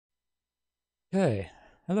Okay,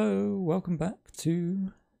 hello, welcome back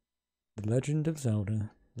to The Legend of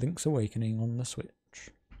Zelda Link's Awakening on the Switch.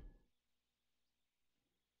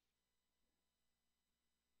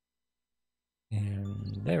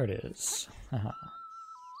 And there it is. Haha.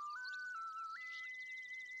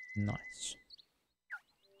 Nice.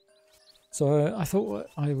 So I thought what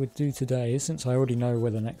I would do today, since I already know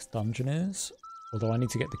where the next dungeon is, although I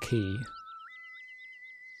need to get the key,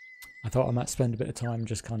 I thought I might spend a bit of time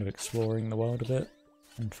just kind of exploring the world a bit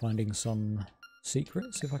and finding some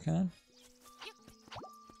secrets if I can.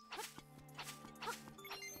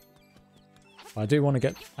 I do want to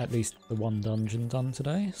get at least the one dungeon done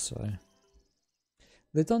today, so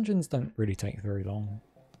the dungeons don't really take very long.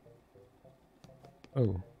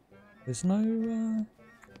 Oh, there's no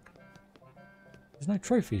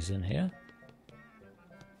trophies in here,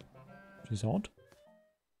 which is odd.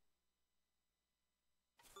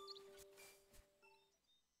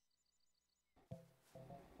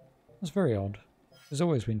 That's very odd. There's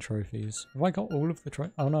always been trophies. Have I got all of the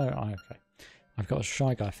trophies? Oh no, okay. I've got a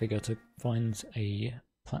Shy Guy figure to find a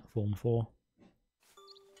platform for.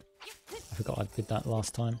 I forgot I did that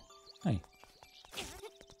last time. Hey,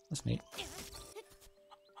 that's neat.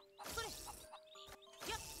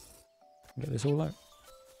 Get this all out.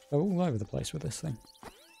 Go all over the place with this thing.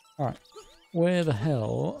 Alright, where the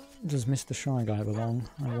hell does Mr. Shy Guy belong,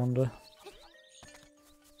 I wonder?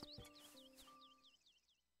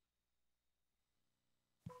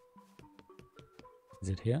 Is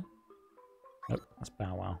it here? Nope, that's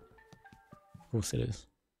Bow Wow. Of course it is.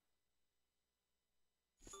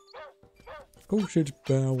 Of course it's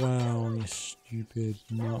Bow Wow, you stupid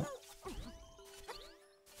nut.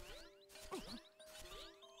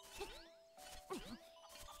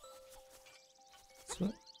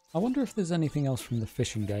 So, I wonder if there's anything else from the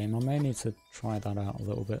fishing game. I may need to try that out a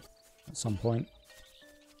little bit at some point.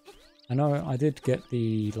 I know I did get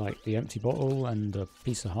the empty bottle and a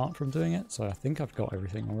piece of heart from doing it, so I think I've got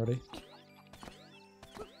everything already.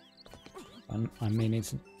 And I may need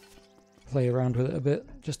to play around with it a bit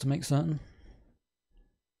just to make certain.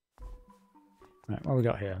 Right, what we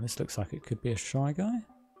got here? This looks like it could be a Shy Guy.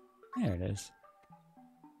 There it is.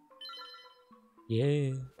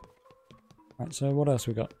 Yeah. Right, so what else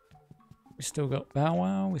we got? We still got Bow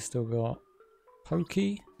Wow. We still got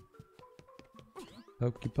Pokey.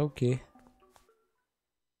 Pokey.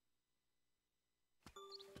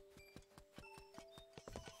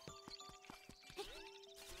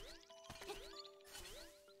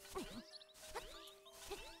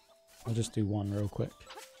 I'll just do one real quick.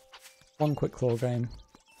 One quick claw game.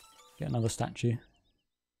 Get another statue.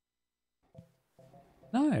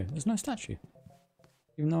 No, there's no statue.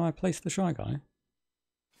 Even though I placed the Shy Guy.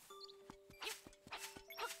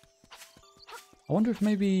 I wonder if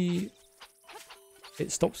maybe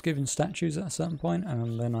it stops giving statues at a certain point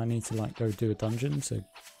and then I need to go do a dungeon to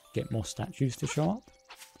get more statues to show up.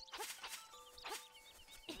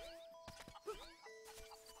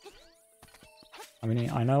 I mean,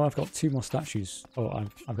 I know I've got 2 more statues, or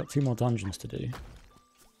I've got 2 more dungeons to do.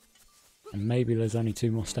 And maybe there's only 2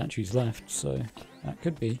 more statues left, so that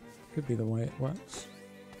could be the way it works.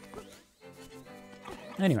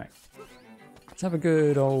 Anyway, let's have a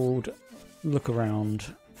good old look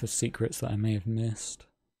around for secrets that I may have missed.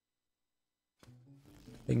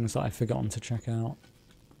 Things that I've forgotten to check out.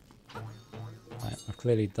 Right, I've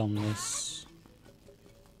clearly done this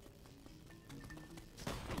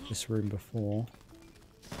room before.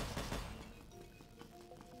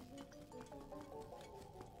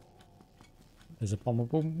 There's a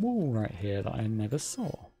bombable wall right here that I never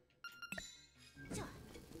saw.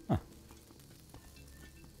 Huh.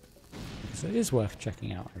 So it is worth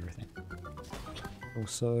checking out everything.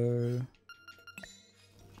 Also,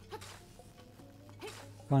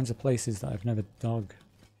 kinds of places that I've never dug.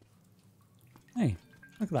 Hey,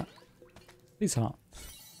 look at that. Peace heart.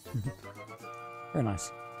 Very nice.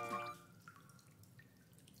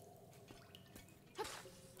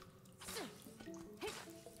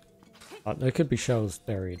 There could be shells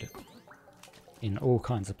buried in all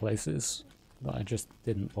kinds of places that I just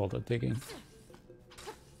didn't bother digging.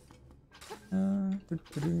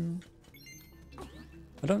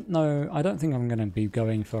 I don't know. I don't think I'm going to be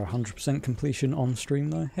going for 100% completion on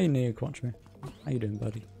stream though. Hey Neo Quattro, how you doing,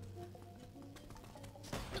 buddy?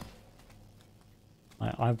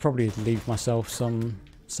 I'll probably leave myself some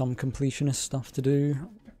completionist stuff to do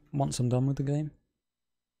once I'm done with the game,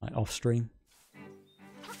 like off stream.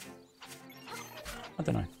 I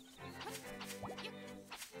don't know.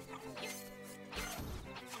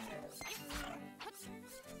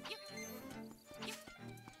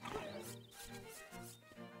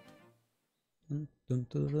 Dun, dun,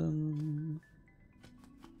 dun, dun.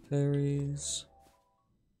 fairies.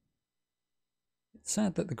 It's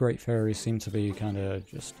sad that the great fairies seem to be kind of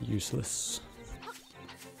just useless.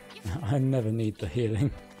 I never need the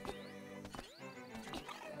healing.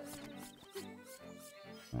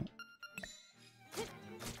 Oh.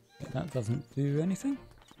 That doesn't do anything.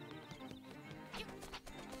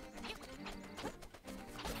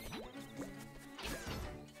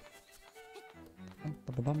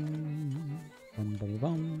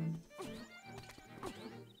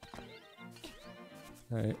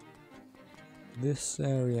 Okay. This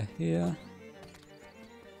area here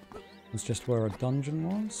was just where a dungeon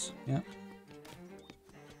was. Yeah.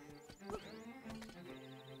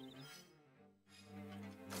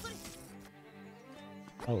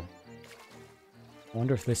 Oh. I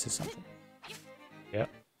wonder if this is something. Yep.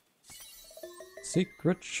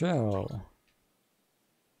 Secret shell.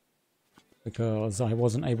 Because I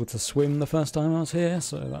wasn't able to swim the first time I was here,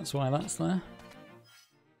 so that's why that's there.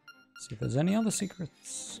 See if there's any other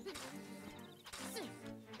secrets.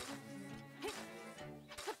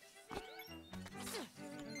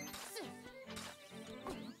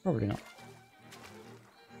 Probably not.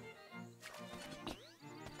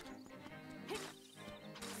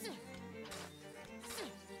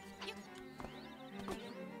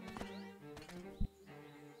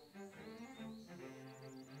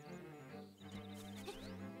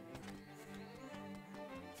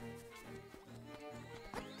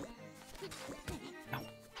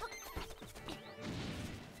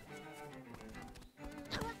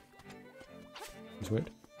 It's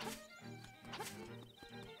weird.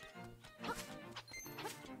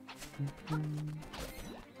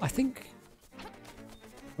 I think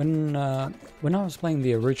when I was playing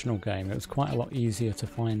the original game, it was quite a lot easier to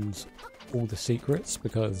find all the secrets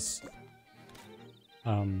because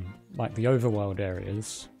like the overworld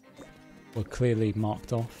areas were clearly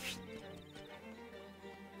marked off.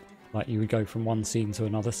 Like you would go from one scene to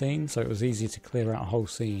another scene, so it was easy to clear out a whole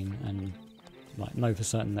scene and like know for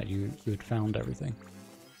certain that you had found everything.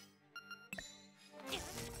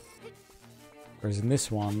 Whereas in this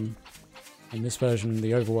one, in this version,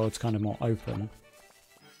 the overworld's kind of more open.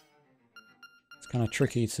 It's kind of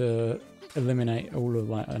tricky to eliminate all of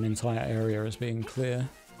like an entire area as being clear.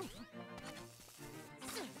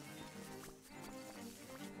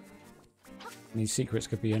 And these secrets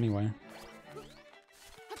could be anywhere.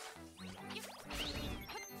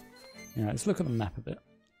 Yeah, let's look at the map a bit.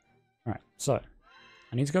 Alright, so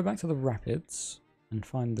I need to go back to the rapids and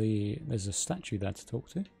find there's a statue there to talk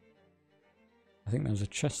to. I think there was a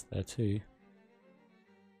chest there too.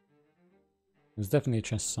 There's definitely a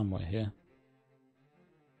chest somewhere here.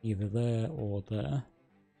 Either there or there.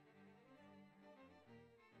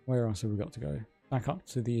 Where else have we got to go? Back up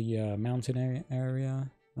to the mountain area.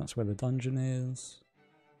 That's where the dungeon is.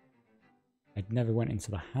 I never went into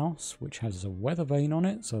the house, which has a weather vane on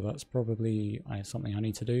it, so that's probably something I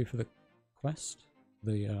need to do for the quest.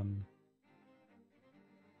 For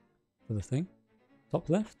the thing. Top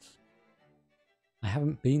left. I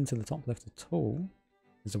haven't been to the top left at all.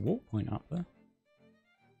 There's a walk point up there.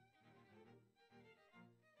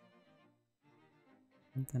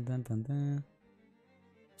 Dun, dun, dun, dun.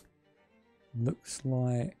 Looks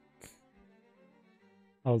like...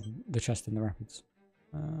 Oh, the chest in the rapids.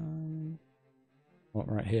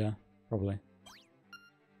 What, right here? Probably.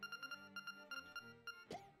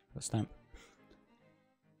 A stamp.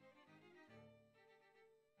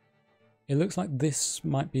 It looks like this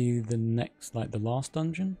might be the next, like the last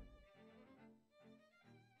dungeon.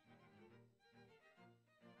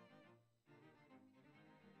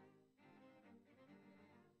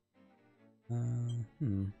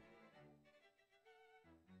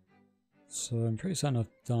 So I'm pretty certain I've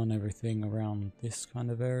done everything around this kind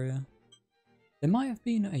of area. There might have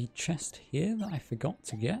been a chest here that I forgot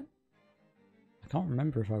to get. I can't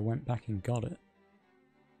remember if I went back and got it.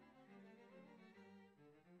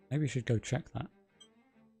 Maybe we should go check that.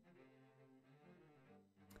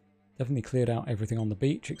 Definitely cleared out everything on the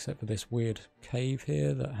beach except for this weird cave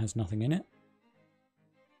here that has nothing in it.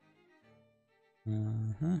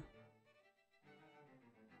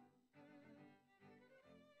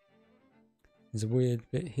 There's a weird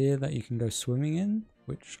bit here that you can go swimming in,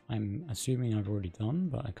 which I'm assuming I've already done,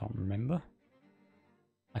 but I can't remember.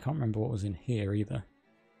 I can't remember what was in here either.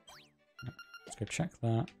 Let's go check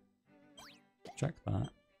that. Check that.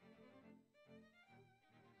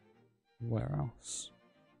 Where else?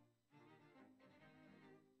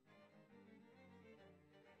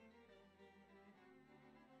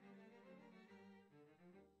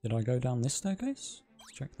 Did I go down this staircase?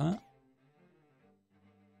 Let's check that.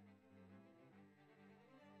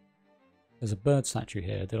 There's a bird statue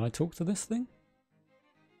here. Did I talk to this thing?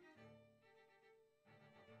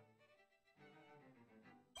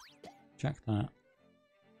 check that.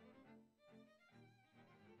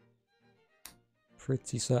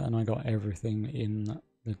 Pretty certain I got everything in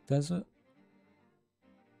the desert.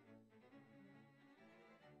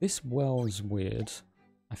 This well's weird.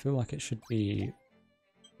 I feel like it should be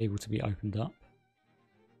able to be opened up.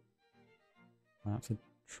 I have to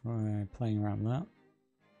try playing around with that.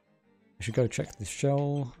 I should go check the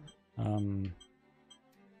shell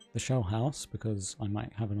house, because I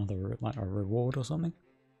might have another, like a reward or something.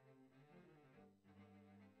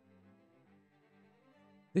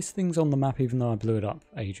 This thing's on the map even though I blew it up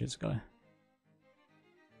ages ago.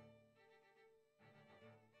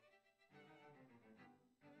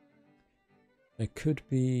 There could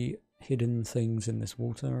be hidden things in this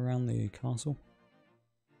water around the castle.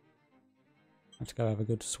 I have to go have a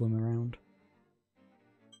good swim around.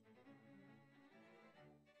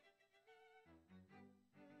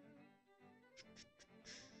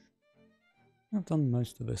 I've done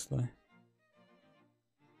most of this though.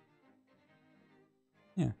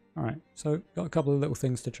 Yeah, alright. So, got a couple of little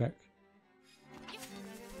things to check.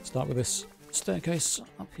 Start with this staircase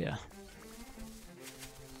up here.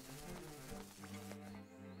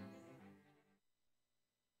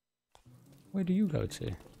 Where do you go to?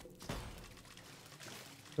 I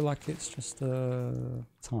feel like it's just a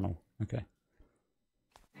tunnel. Okay.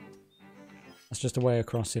 That's just a way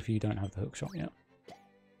across if you don't have the hookshot yet.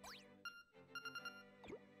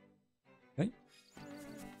 Okay.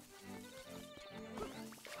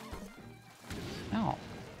 Ow.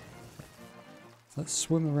 Let's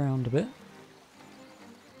swim around a bit.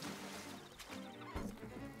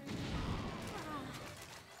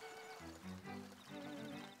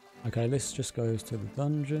 Okay, this just goes to the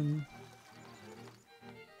dungeon.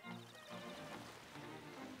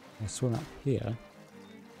 I swim up here.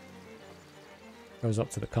 Goes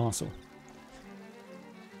up to the castle.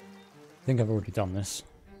 I think I've already done this.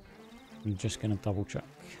 I'm just going to double check.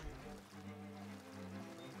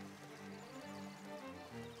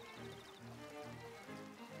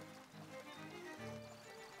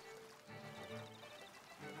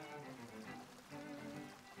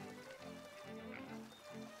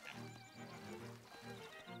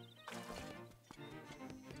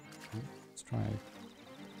 Let's try.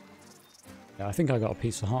 Yeah, I think I got a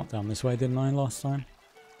piece of heart down this way, didn't I, last time?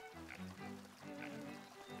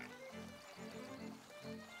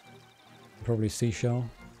 Probably seashell.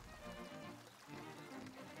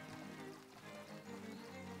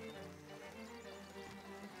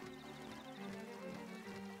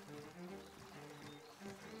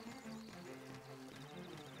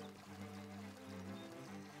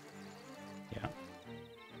 Yeah.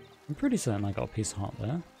 I'm pretty certain I got a piece of heart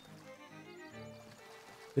there.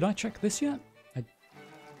 Did I check this yet?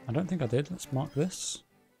 I don't think I did. Let's mark this.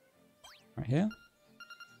 Right here.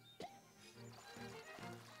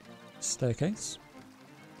 Staircase.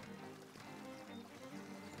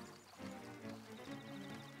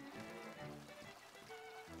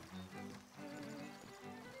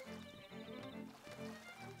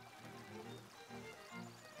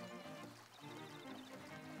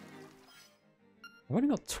 I've only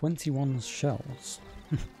got 21 shells.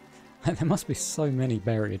 There must be so many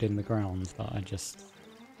buried in the ground that I just...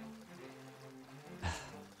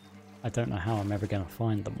 I don't know how I'm ever going to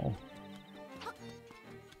find them all.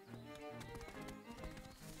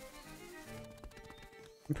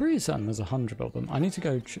 I'm pretty certain there's 100 of them. I need to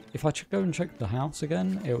go... if I go and check the house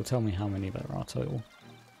again, it will tell me how many there are total.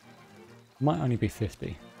 It might only be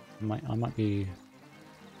 50. I might be...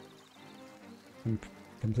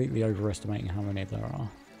 completely overestimating how many there are.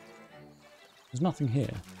 There's nothing here.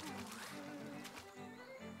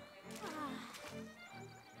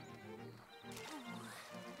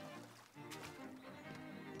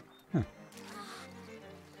 Huh.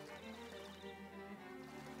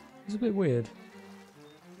 It's a bit weird.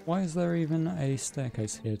 Why is there even a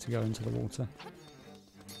staircase here to go into the water?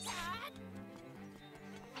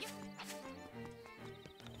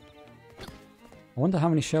 I wonder how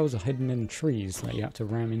many shells are hidden in trees that you have to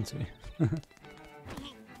ram into.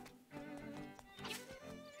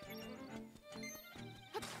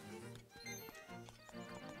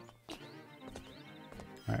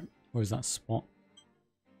 Alright, where's that spot?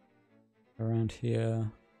 Around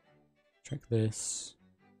here. Check this.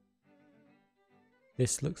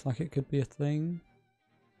 This looks like it could be a thing.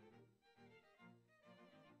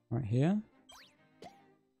 Right here.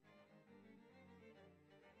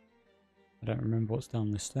 I don't remember what's down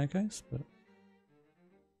this staircase, but...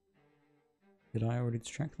 did I already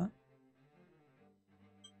check that?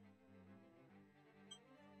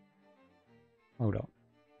 Hold up.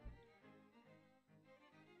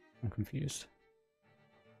 I'm confused.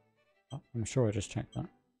 Oh, I'm sure I just checked that.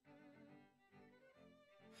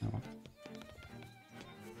 Oh.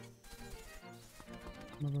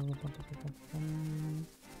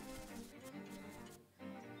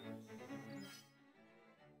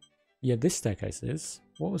 Yeah, this staircase is.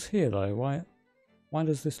 What was here though? Why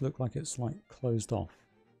does this look like it's like closed off?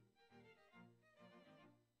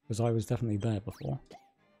 Because I was definitely there before.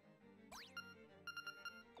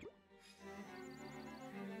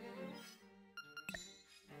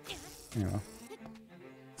 Anyway.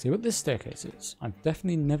 See what this staircase is. I've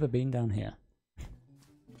definitely never been down here.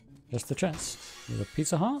 Just the chest. With a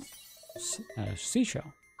Pizza Hut.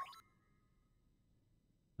 Seashell.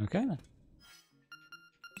 Okay then.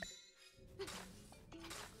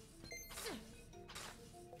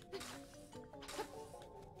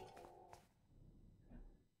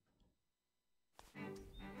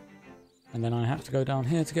 And then I have to go down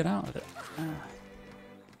here to get out of it.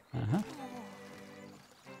 Uh-huh.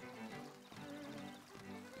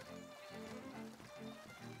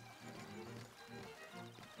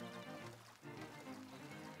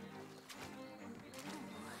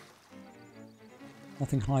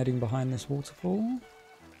 Nothing hiding behind this waterfall.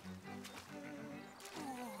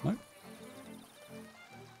 Nope.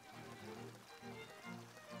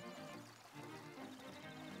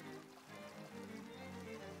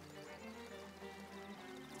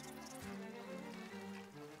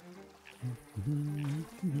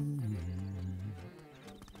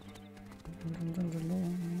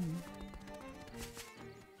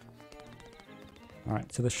 Alright,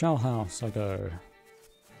 to the shell house I go.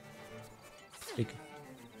 Big.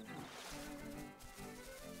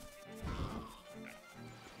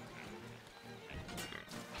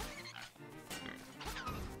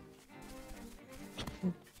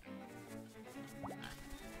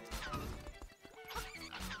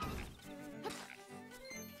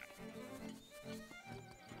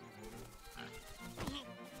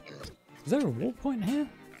 Is there a wall point here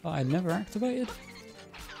that I never activated?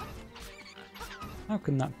 How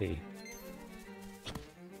can that be?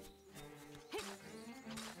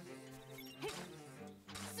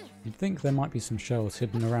 You'd think there might be some shells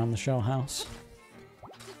hidden around the shell house.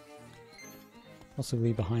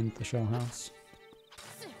 Possibly behind the shell house.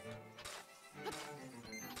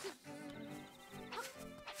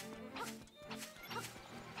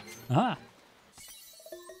 Aha!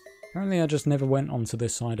 Apparently I just never went onto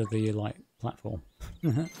this side of the, like, platform.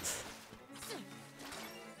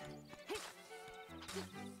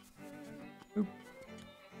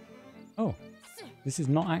 Oh, this is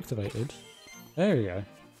not activated. There we go.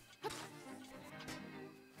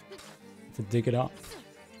 To dig it up.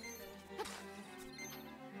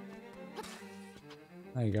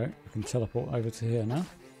 There you go. I can teleport over to here now.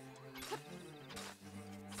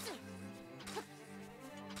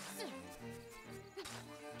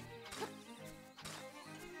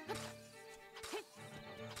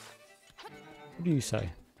 What do you say?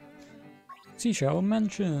 Seashell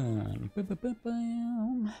Mansion!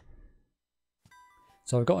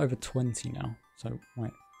 So I've got over 20 now. So,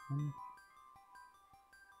 wait.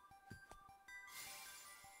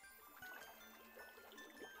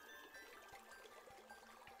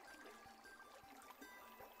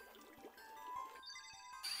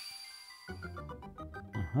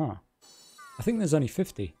 Uh-huh. I think there's only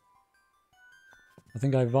 50. I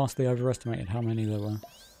think I vastly overestimated how many there were.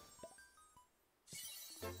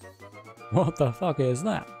 What the fuck is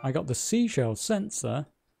that? I got the seashell sensor.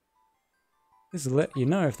 This will let you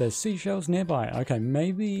know if there's seashells nearby. Okay,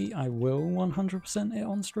 maybe I will 100% it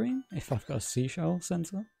on stream if I've got a seashell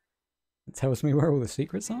sensor. It tells me where all the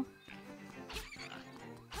secrets are.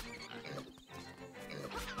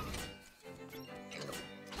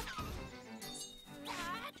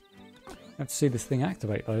 I have to see this thing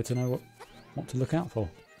activate though to know what to look out for.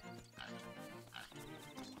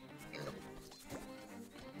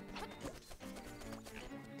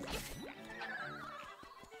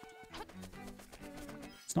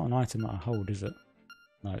 It's not an item that I hold, is it?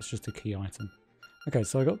 No, it's just a key item. Okay,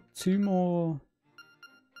 so I got 2 more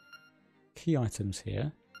key items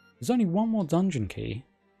here. There's only 1 more dungeon key.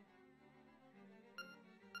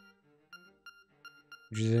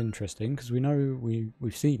 Which is interesting, because we know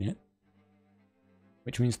we've seen it.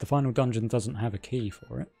 Which means the final dungeon doesn't have a key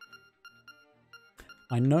for it.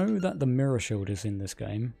 I know that the mirror shield is in this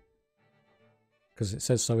game. Because it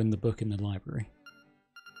says so in the book in the library.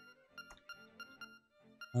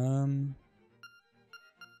 And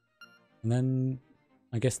then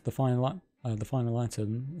I guess the final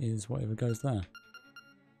item is whatever goes there.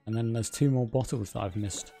 And then there's 2 more bottles that I've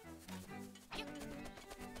missed. I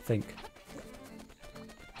think.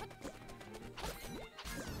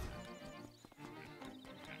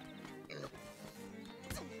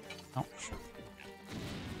 Ouch.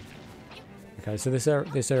 Okay, so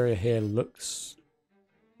this area here looks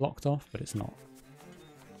blocked off, but it's not.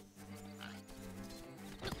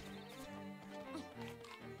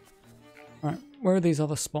 Alright, where are these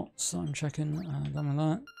other spots I'm checking? Done with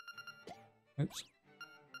that. Oops.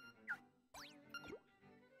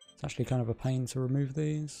 It's actually kind of a pain to remove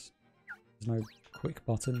these. There's no quick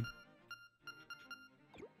button.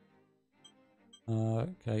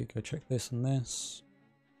 Okay, go check this and this.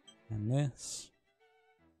 And this.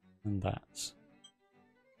 And that.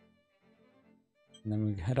 And then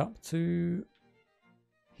we head up to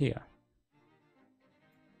here.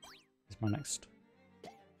 This is my next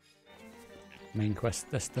main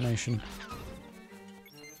quest destination.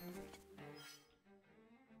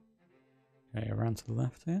 Okay, around to the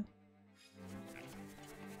left here.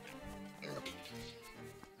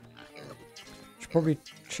 Should probably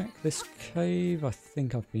check this cave. I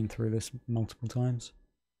think I've been through this multiple times.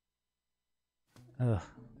 Ugh.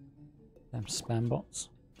 Damn spam bots.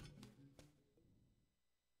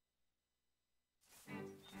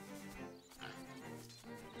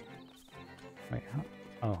 Wait, how?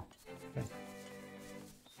 Oh. Okay.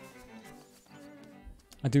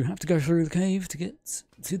 I do have to go through the cave to get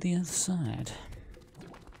to the other side.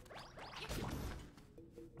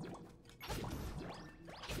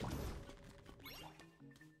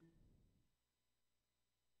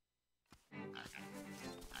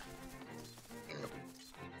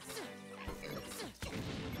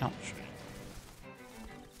 Ouch.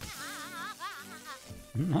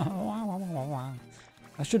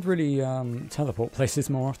 I should really teleport places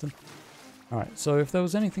more often. Alright, so if there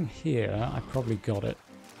was anything here, I probably got it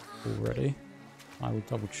already. I will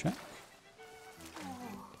double check.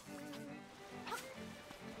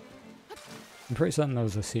 I'm pretty certain there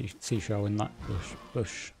was a seashell in that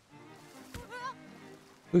bush.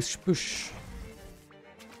 Bush.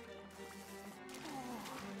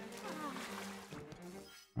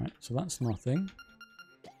 Right, so that's nothing.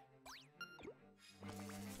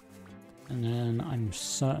 And then I'm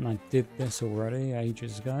certain I did this already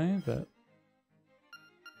ages ago, but...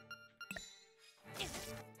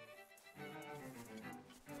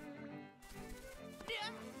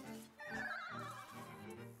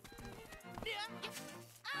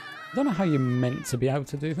 I don't know how you're meant to be able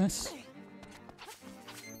to do this.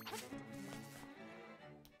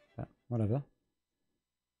 But whatever.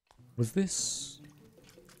 Was this...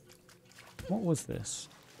 What was this?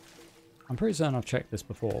 I'm pretty certain I've checked this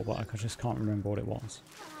before, but I just can't remember what it was.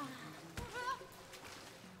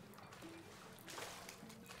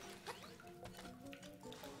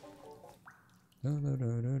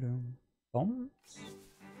 Bombs?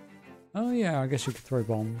 Oh yeah, I guess you could throw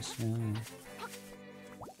bombs. Yeah.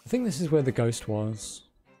 I think this is where the ghost was.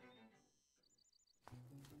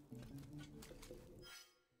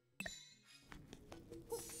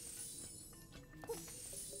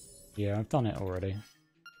 Yeah, I've done it already.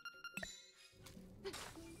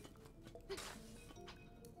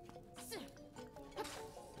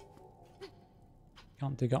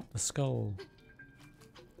 Can't dig up the skull.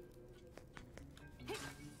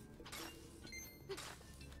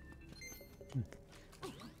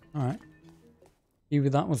 Alright. Either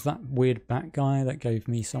that was that weird bat guy that gave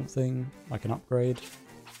me something, like an upgrade.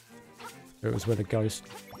 Or it was where the ghost,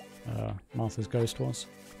 Martha's ghost was.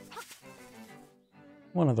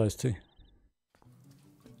 One of those two.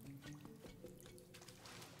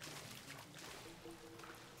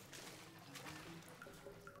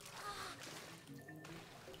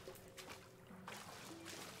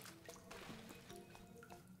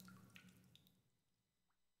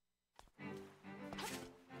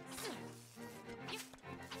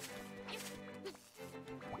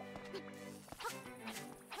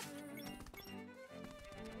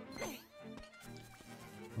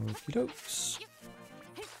 Okie dokes.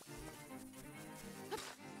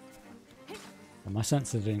 Well, my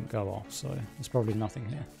sensor didn't go off, so there's probably nothing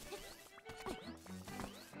here.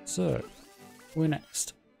 So, we're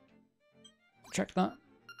next. Check that.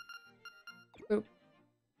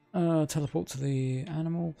 Oh. Teleport to the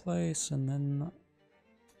animal place, and then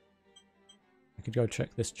I could go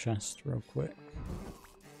check this chest real quick.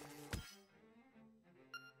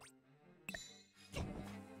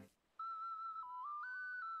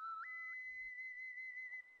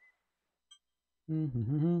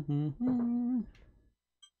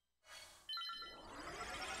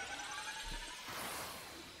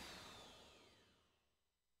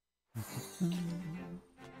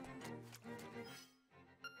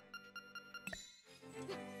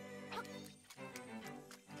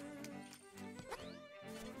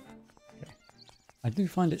 I do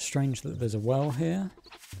find it strange that there's a well here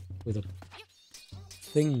with a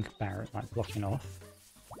thing barrier like blocking off.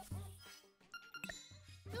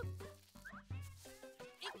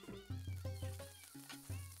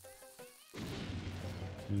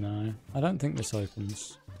 No, I don't think this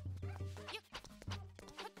opens.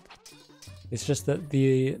 It's just that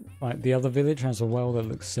the other village has a well that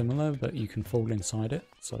looks similar, but you can fall inside it,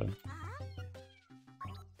 so...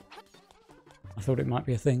 I thought it might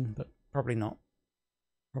be a thing, but probably not.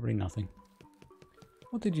 Probably nothing.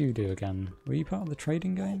 What did you do again? Were you part of the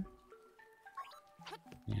trading game?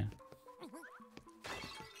 Yeah.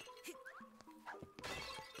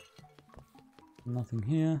 Nothing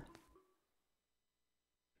here.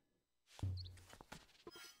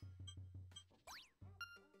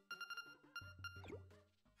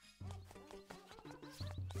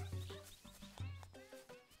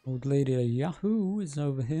 Old lady Yahoo is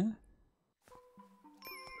over here.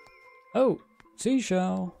 Oh!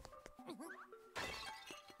 Seashell!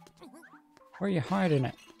 Where are you hiding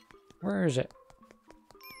it? Where is it?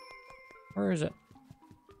 Where is it?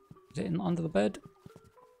 Is it under the bed?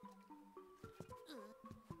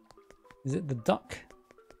 Is it the duck?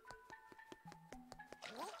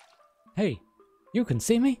 Hey, you can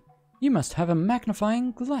see me? You must have a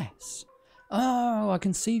magnifying glass. Oh, I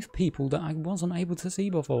can see people that I wasn't able to see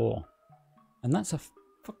before. And that's a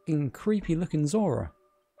fucking creepy looking Zora.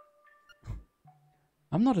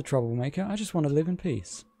 I'm not a troublemaker, I just want to live in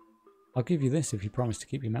peace. I'll give you this if you promise to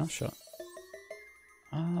keep your mouth shut.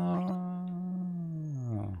 Ah.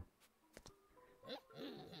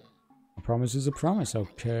 A promise is a promise,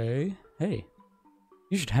 okay. Hey,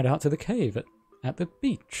 you should head out to the cave at the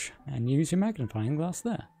beach and use your magnifying glass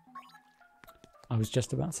there. I was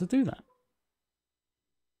just about to do that.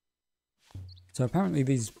 So apparently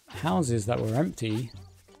these houses that were empty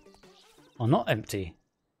are not empty.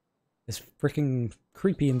 There's freaking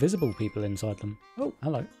creepy invisible people inside them. Oh,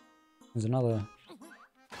 hello. There's another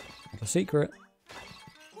secret.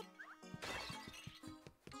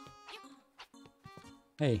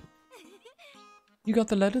 Hey. You got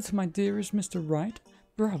the letter to my dearest Mr. Wright?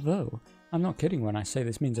 Bravo! I'm not kidding when I say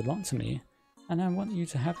this means a lot to me. And I want you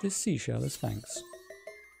to have this seashell as thanks.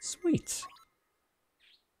 Sweet!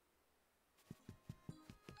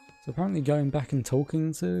 So apparently going back and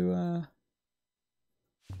talking to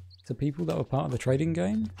people that were part of the trading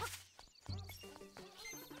game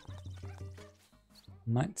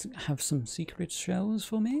might have some secret shells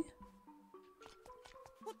for me.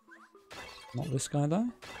 Not this guy though.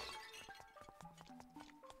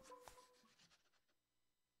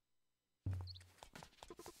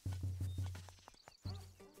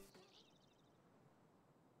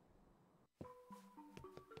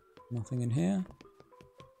 Nothing in here.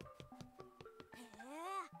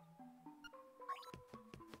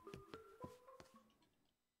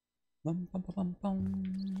 Bum, bum, bum, bum,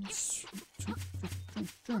 bum.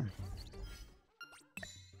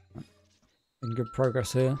 In good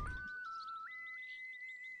progress here.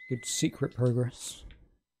 Good secret progress.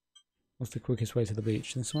 What's the quickest way to the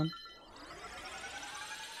beach? This one?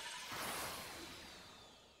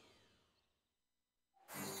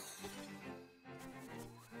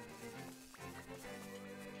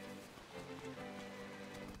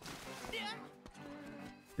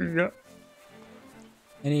 Yeah.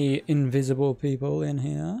 Any invisible people in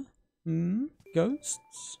here? Hmm?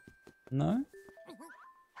 Ghosts? No?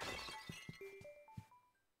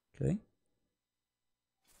 Okay.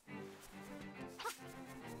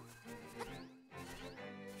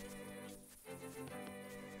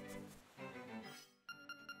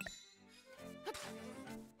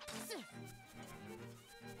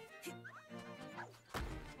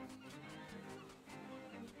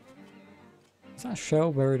 Is that a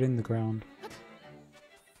shell buried in the ground?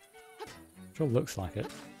 Sure looks like it.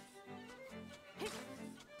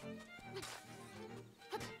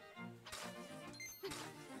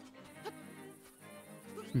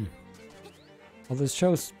 Well, there's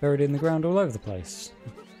shells buried in the ground all over the place.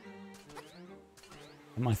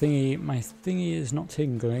 And my thingy is not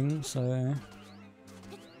tingling, so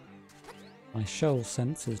my shell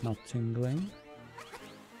sense is not tingling.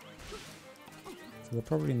 So they're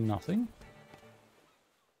probably nothing.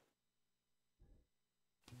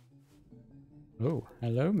 Oh,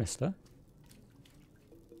 hello, mister.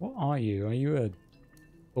 What are you? Are you a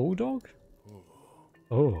bulldog?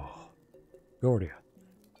 Oh, Gordia.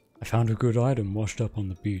 I found a good item washed up on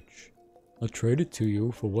the beach. I'll trade it to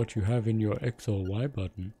you for what you have in your X or Y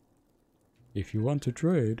button. If you want to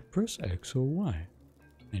trade, press X or Y.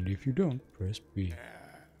 And if you don't, press B.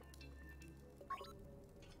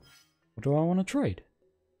 What do I want to trade?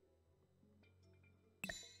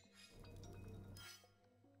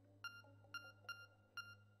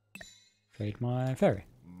 Trade my ferry.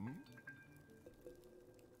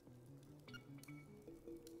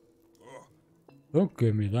 Don't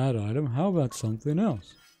give me that item. How about something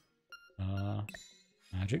else?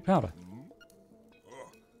 Magic powder.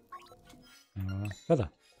 Feather.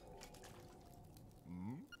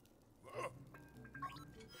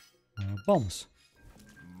 Bombs.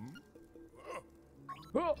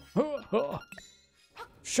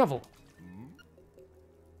 Shovel.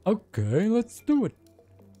 Okay, let's do it.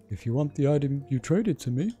 If you want the item you traded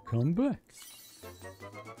to me, come back.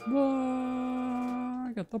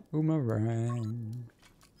 I got the boomerang.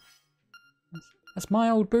 That's my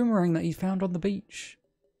old boomerang that he found on the beach.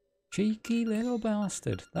 Cheeky little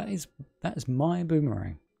bastard. That is my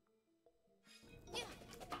boomerang.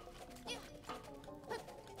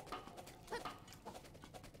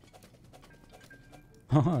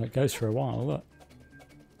 Oh, it goes for a while, look.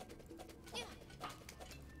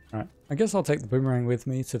 Alright, I guess I'll take the boomerang with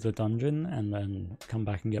me to the dungeon and then come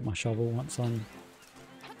back and get my shovel once I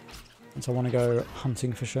want to go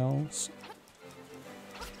hunting for shells.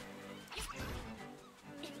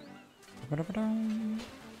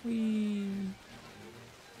 Whee.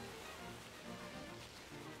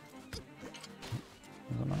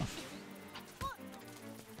 Not enough.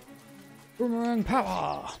 Boomerang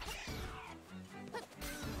power!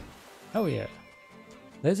 Oh yeah.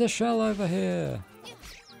 There's a shell over here.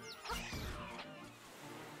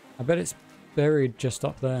 I bet it's buried just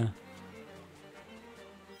up there.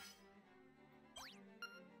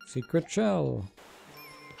 Secret shell.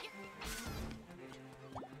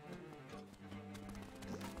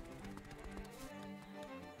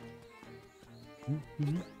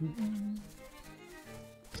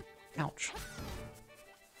 Ouch.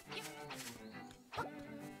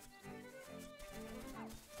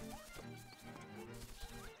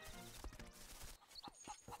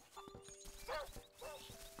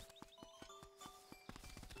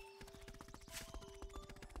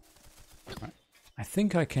 I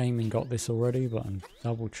think I came and got this already, but I'm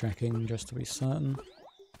double checking just to be certain.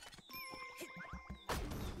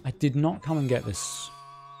 I did not come and get this.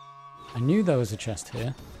 I knew there was a chest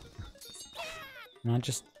here. And I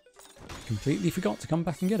just completely forgot to come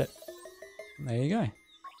back and get it. There you go.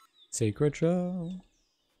 Secret shell.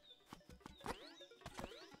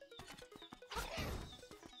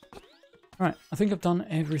 Right, I think I've done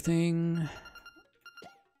everything.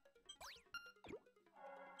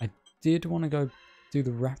 I did want to go do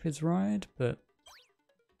the rapids ride, but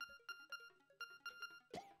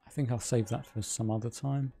I think I'll save that for some other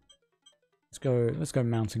time. Let's go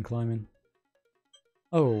mountain climbing.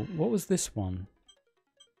 Oh, what was this one?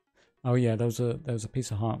 Oh yeah, there was a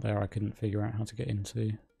piece of heart there I couldn't figure out how to get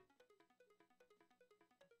into.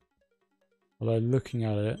 Although looking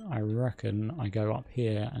at it, I reckon I go up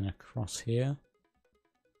here and across here.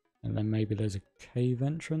 And then maybe there's a cave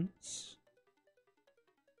entrance.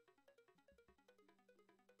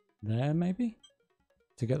 There, maybe?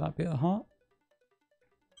 To get that bit of heart?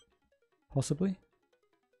 Possibly?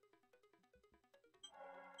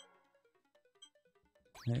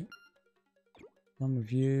 Okay. Done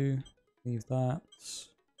with you. Leave that.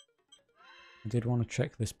 I did want to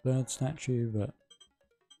check this bird statue, but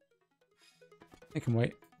it can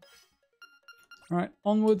wait. Alright,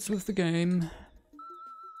 onwards with the game.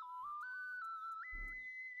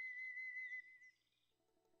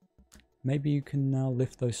 Maybe you can now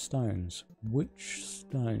lift those stones. Which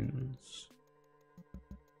stones?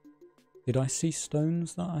 Did I see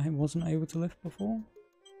stones that I wasn't able to lift before?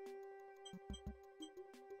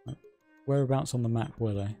 Whereabouts on the map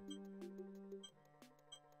were they?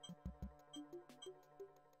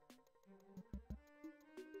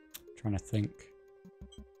 Trying to think.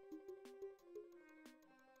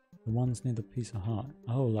 The ones near the piece of heart.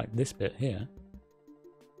 Oh, like this bit here?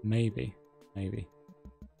 Maybe. Maybe.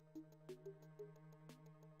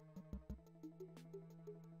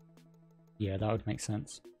 Yeah, that would make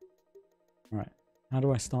sense. Alright, how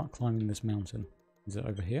do I start climbing this mountain? Is it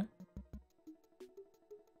over here?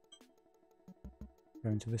 Go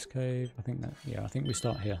into this cave. I think that, yeah, I think we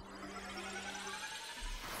start here.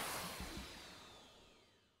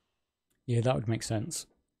 Yeah, that would make sense.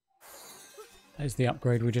 There's the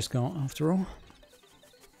upgrade we just got after all.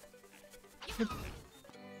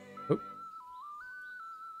 Oh.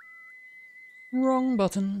 Wrong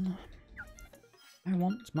button. I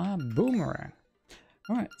want my boomerang.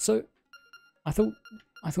 Alright, so I thought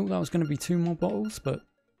that was going to be 2 more bottles, but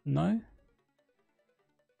no.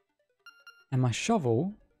 And my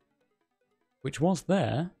shovel, which was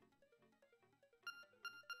there,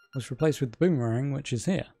 was replaced with the boomerang, which is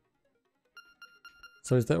here.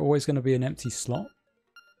 So is there always going to be an empty slot?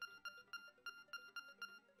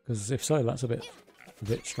 Because if so, that's a bit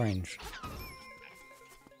strange.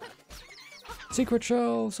 Secret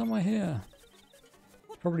shell somewhere here.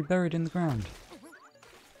 Probably buried in the ground.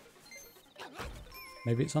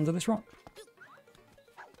 Maybe it's under this rock.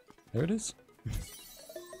 There it is.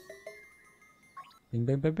 Bing,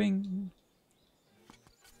 bing, bing, bing.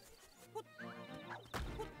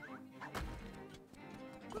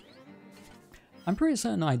 I'm pretty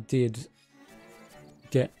certain I did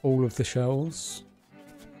get all of the shells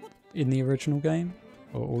in the original game,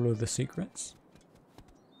 or all of the secrets.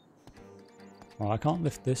 Well, I can't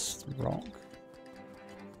lift this rock.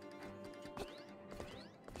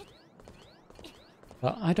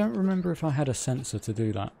 But I don't remember if I had a sensor to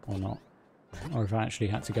do that or not. Or if I actually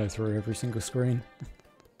had to go through every single screen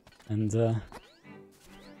and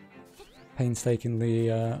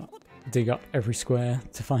painstakingly dig up every square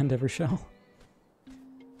to find every shell.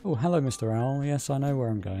 Oh, hello Mr. Owl. Yes, I know where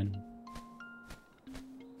I'm going.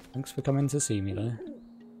 Thanks for coming to see me there.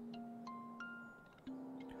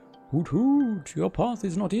 Hoot hoot, your path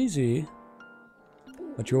is not easy.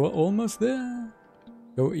 But you're almost there.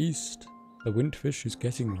 Go east. The windfish is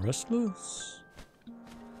getting restless.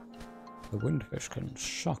 The windfish can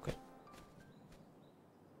shock it.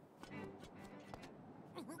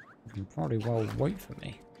 You can probably well wait for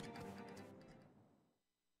me.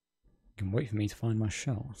 You can wait for me to find my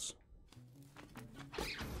shells.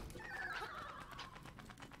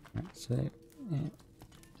 That's it. Yeah.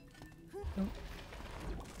 Oh.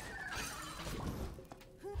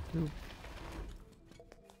 Oh.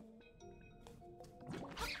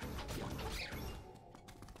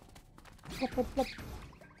 Plop, plop, plop.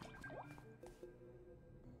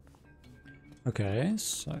 Okay,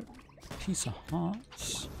 so piece of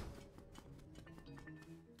hearts.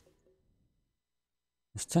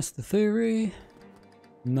 Let's test the theory.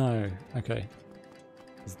 No, okay.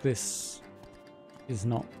 This is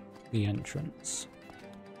not the entrance.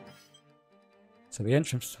 So the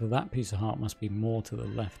entrance for that piece of heart must be more to the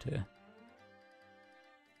left here.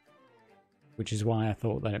 Which is why I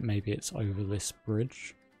thought that maybe it's over this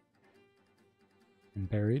bridge and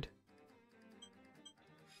buried.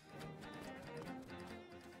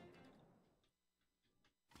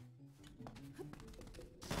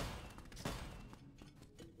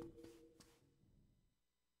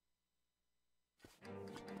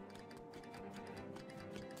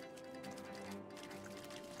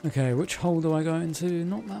 Okay, which hole do I go into?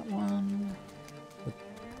 Not that one. But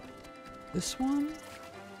this one?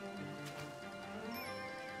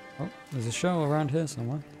 Oh, there's a shell around here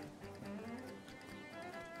somewhere.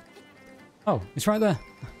 Oh, it's right there.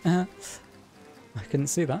 I couldn't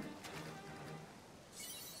see that.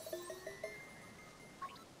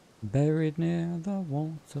 Buried near the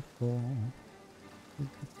waterfall.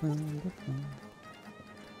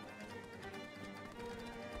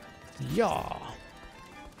 Yeah.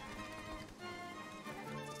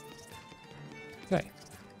 Okay.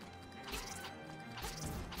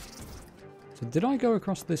 So did I go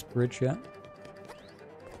across this bridge yet?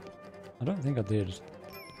 I don't think I did.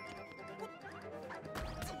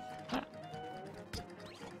 Ah.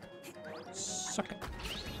 Suck it.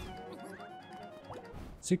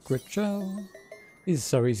 Secret shell. These are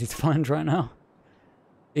so easy to find right now.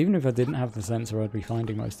 Even if I didn't have the sensor, I'd be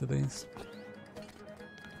finding most of these.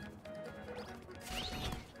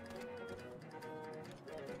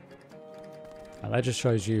 That just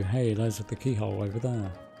shows you, hey, there's the keyhole over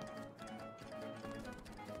there.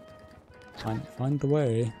 Find the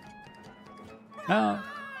way. Ah!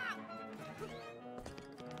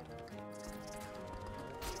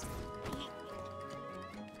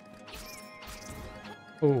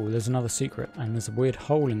 Oh, there's another secret, and there's a weird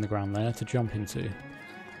hole in the ground there to jump into.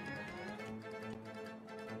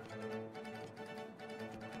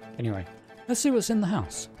 Anyway, let's see what's in the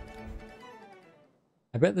house.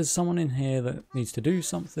 I bet there's someone in here that needs to do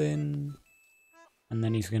something, and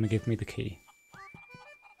then he's going to give me the key.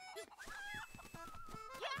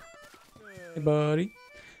 Hey buddy,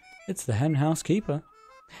 it's the hen house keeper.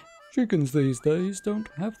 Chickens these days don't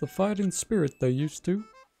have the fighting spirit they used to.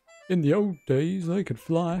 In the old days they could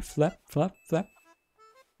fly, flap, flap, flap.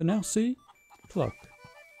 But now see, plucked.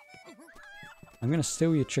 I'm going to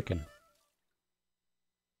steal your chicken.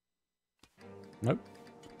 Nope.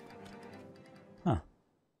 Huh.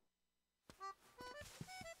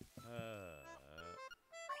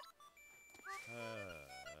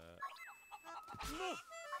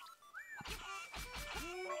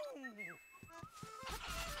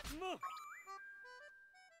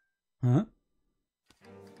 Huh?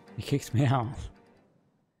 He kicked me out.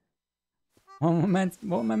 What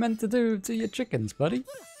am I meant to do to your chickens, buddy?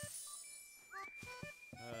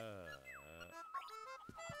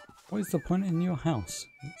 What is the point in your house?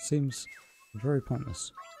 It seems very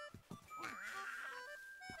pointless.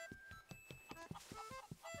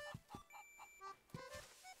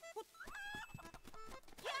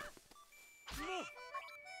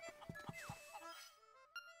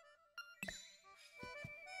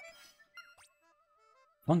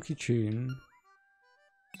 funky tune.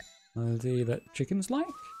 Melody that chickens like?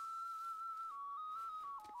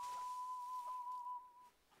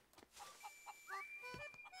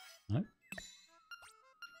 No.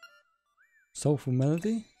 Soulful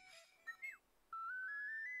melody?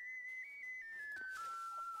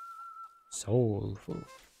 Soulful.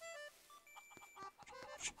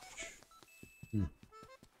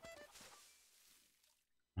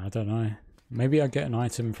 I don't know. Maybe I get an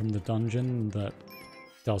item from the dungeon that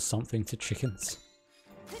does something to chickens.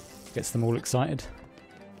 Gets them all excited.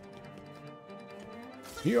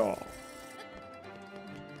 Yeah.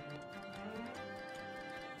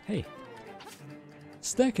 Hey.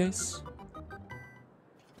 Staircase.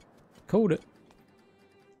 Called it.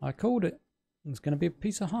 I called it. It's going to be a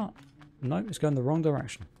piece of heart. No, it's going the wrong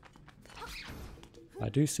direction. I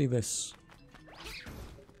do see this.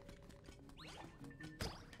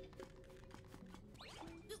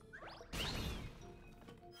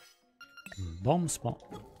 Bomb spot.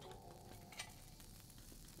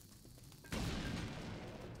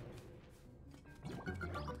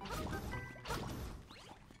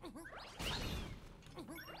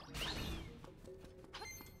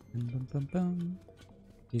 Bum, bum, bum, bum.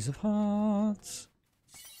 Piece of hearts.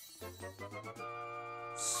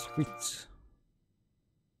 Sweet.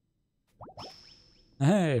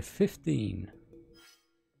 Hey, 15.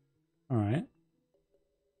 Alright.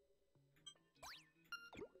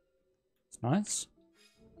 It's nice.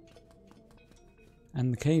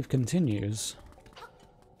 And the cave continues.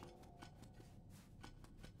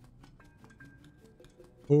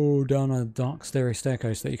 Oh, down a dark, starry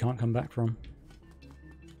staircase that you can't come back from.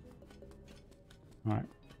 Alright.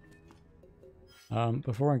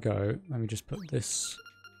 Before I go, let me just put this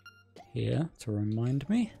here to remind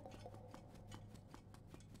me.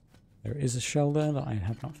 There is a shell there that I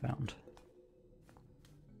have not found.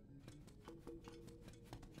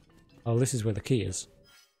 Oh, this is where the key is.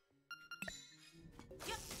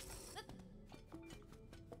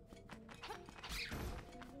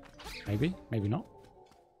 Maybe, maybe not.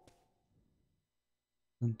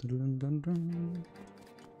 Dun, dun, dun, dun, dun.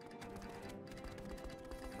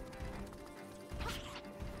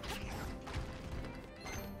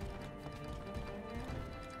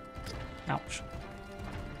 Ouch.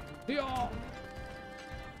 Yeah.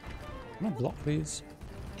 Can I block these?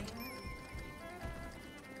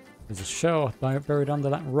 There's a shell buried under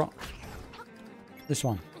that rock. This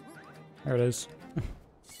one. There it is. I'm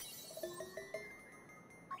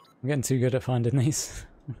getting too good at finding these.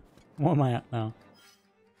 What am I at now?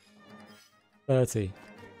 30.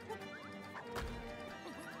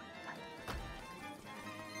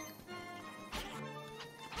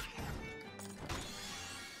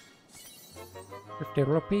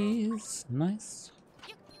 ₹50. Nice.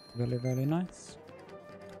 Really, really nice.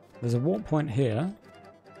 There's a warp point here.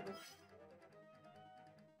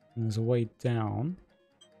 And there's a way down.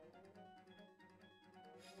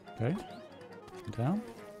 Okay. Down.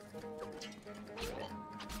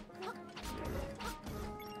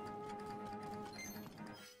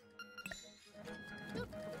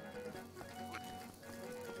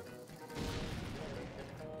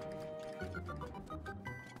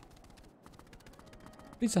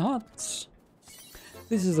 Pizza Hut.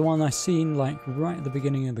 This is the one I seen like right at the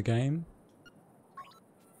beginning of the game.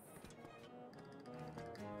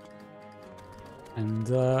 And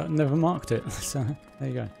never marked it, so there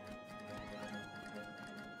you go.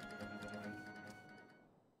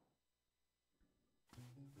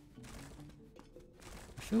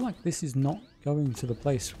 I feel like this is not going to the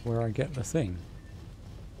place where I get the thing.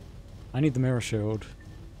 I need the mirror shield.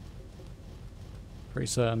 Pretty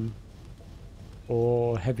certain.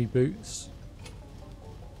 Or heavy boots.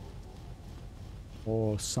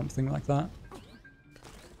 Or something like that.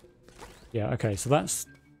 Yeah, okay, so that's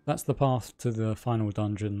the path to the final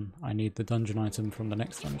dungeon. I need the dungeon item from the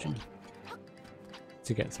next dungeon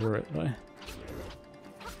to get through it though.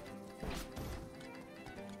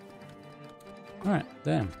 Alright,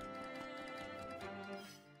 damn.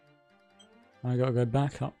 I gotta go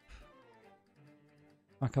back up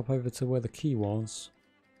over to where the key was.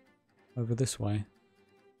 Over this way.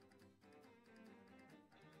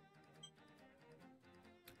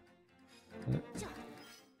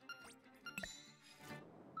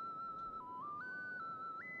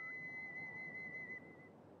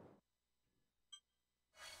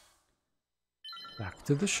 Back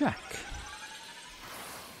to the shack.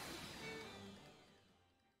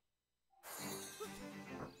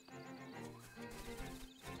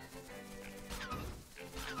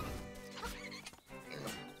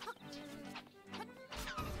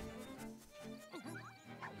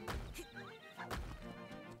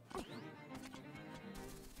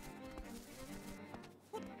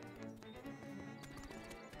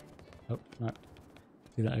 No.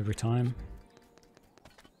 Do that every time.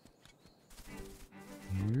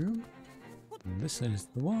 And this is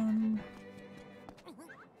the one.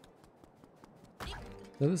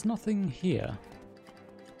 So there's nothing here,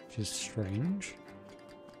 which is strange.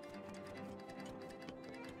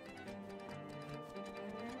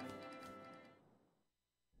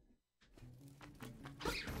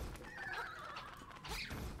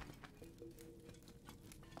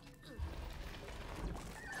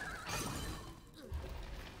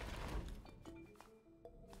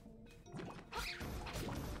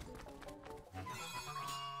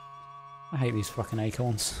 I hate these fucking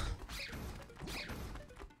acorns.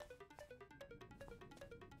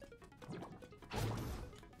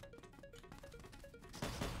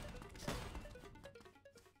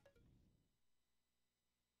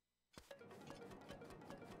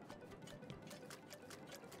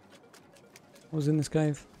 What was in this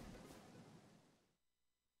cave?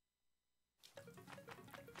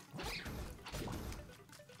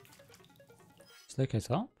 Staircase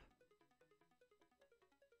up?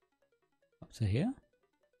 Up to here?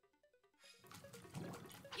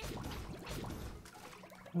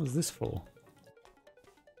 What was this for?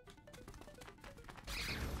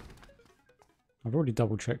 I've already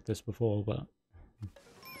double checked this before, but...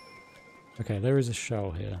 Okay, there is a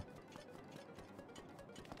shell here.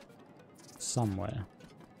 Somewhere.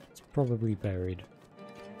 It's probably buried.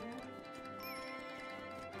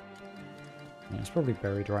 Yeah, it's probably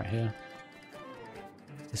buried right here.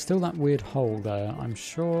 There's still that weird hole there. I'm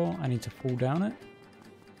sure I need to fall down it.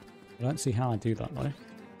 I don't see how I do that though.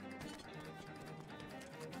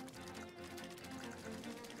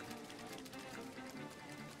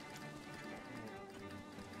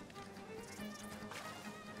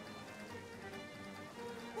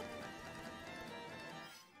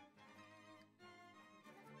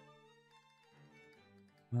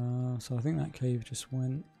 So I think that cave just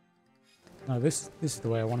went... No, this is the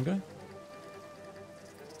way I want to go.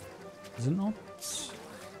 Is it not?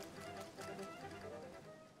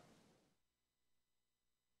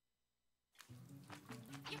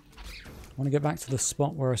 I want to get back to the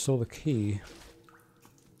spot where I saw the key.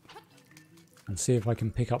 And see if I can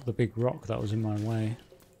pick up the big rock that was in my way.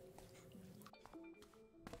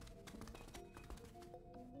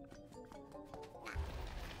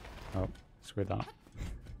 Oh, screw that.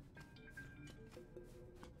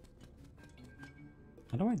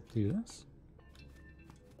 How do I do this?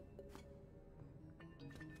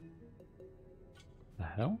 The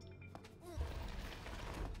hell?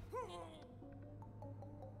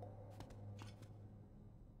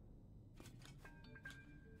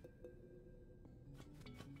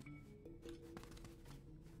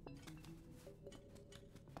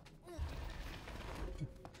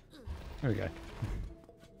 There we go.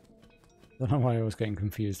 Don't know why I was getting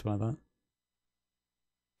confused by that.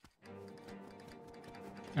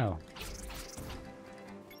 Oh.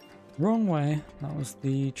 Wrong way. That was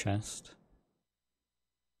the chest.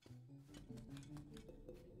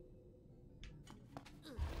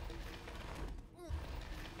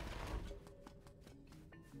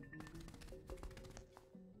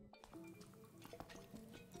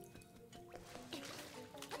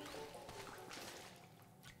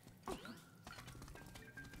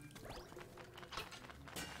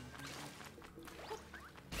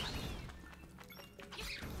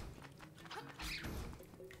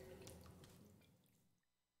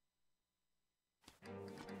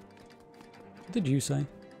 What did you say?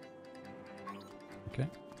 Okay.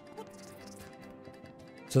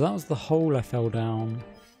 So that was the hole I fell down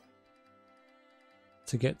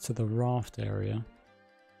to get to the raft area.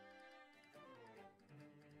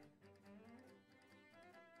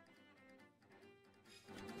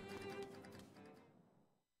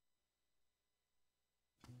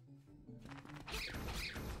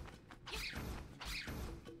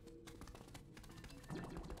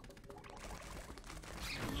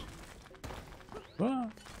 Wah!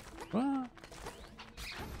 Wah!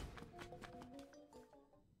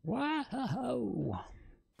 Wow!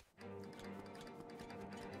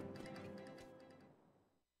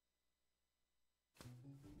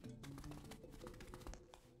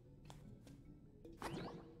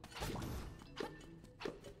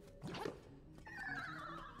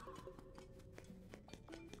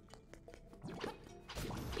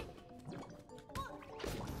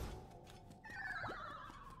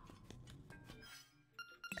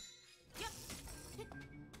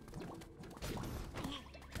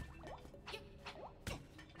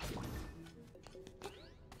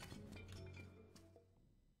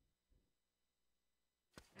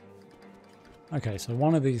 Okay, so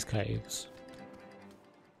one of these caves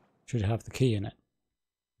should have the key in it.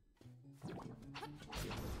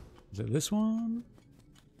 Is it this one?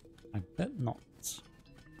 I bet not.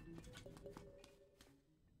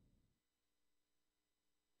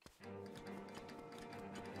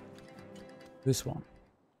 This one.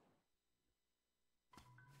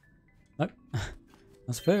 Nope.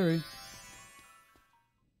 That's very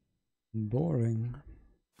boring.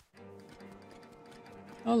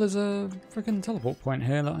 Oh, there's a freaking teleport point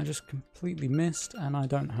here that I just completely missed, and I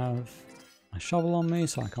don't have my shovel on me,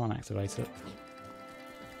 so I can't activate it.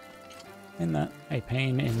 Isn't that a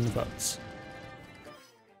pain in the butt?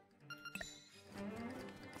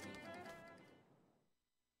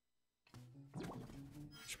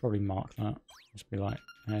 Should probably mark that. Just be like,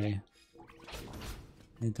 hey,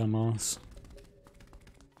 you dumbass.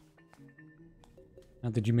 How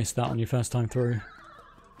did you miss that on your first time through?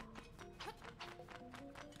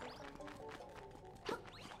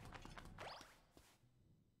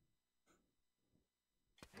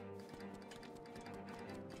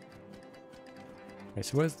 Okay,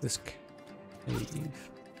 so where's this cave?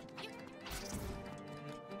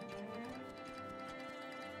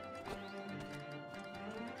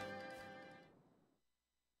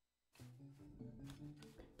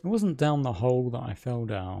 It wasn't down the hole that I fell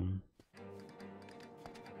down.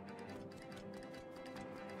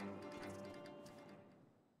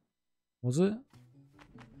 Was it?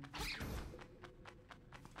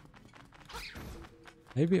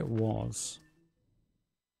 Maybe it was.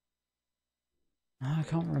 I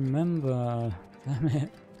can't remember. Damn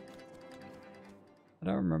it. I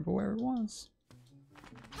don't remember where it was.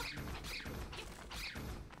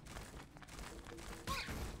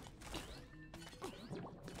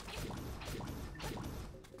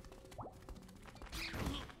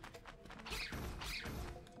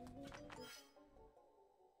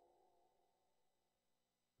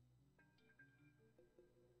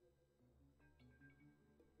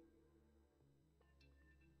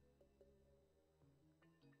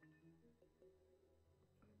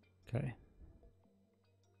 Okay.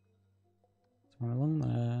 So went along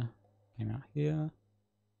there, came out here,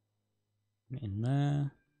 went in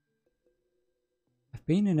there. I've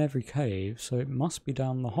been in every cave, so it must be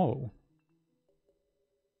down the hole.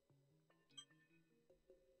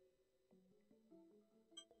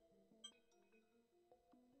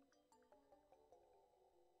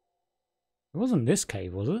 It wasn't this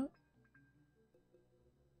cave, was it?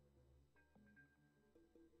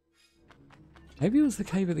 Maybe it was the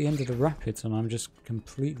cave at the end of the rapids and I'm just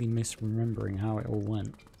completely misremembering how it all went.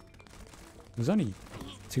 It was only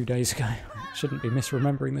 2 days ago. I shouldn't be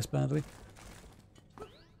misremembering this badly.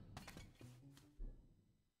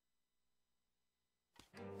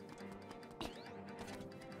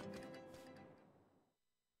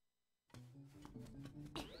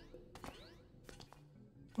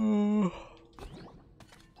 Oh.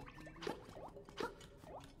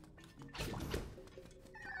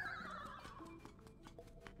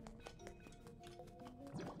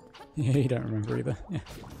 Yeah, you don't remember either. Yeah.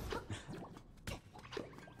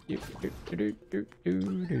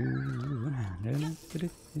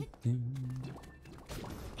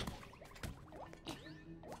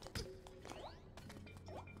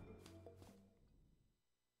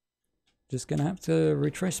 Just gonna have to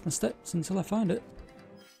retrace my steps until I find it.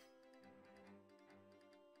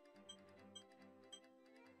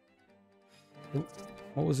 Oh,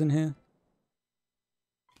 what was in here?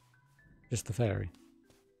 Just the fairy.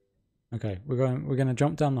 Okay, we're gonna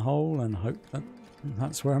jump down the hole and hope that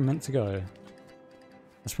that's where I'm meant to go.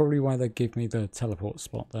 That's probably why they give me the teleport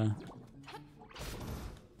spot there.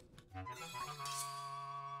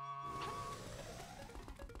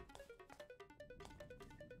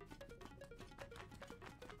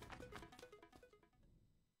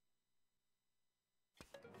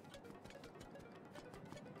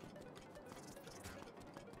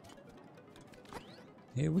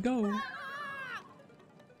 Here we go.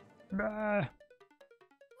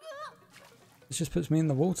 This just puts me in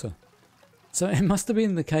the water. So it must have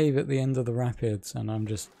been the cave at the end of the rapids and I'm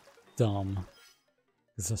just dumb.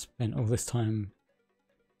 Because I spent all this time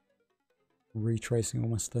retracing all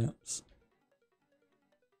my steps.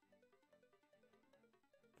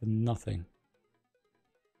 For nothing.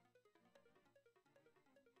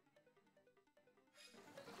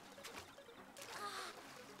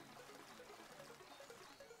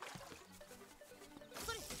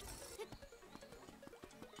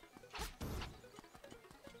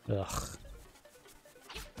 Ugh.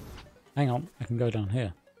 Hang on, I can go down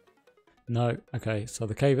here. No, okay, so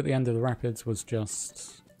the cave at the end of the rapids was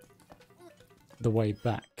just the way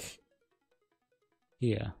back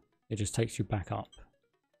here. It just takes you back up.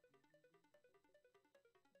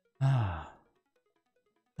 Ah.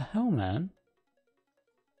 The hell, man?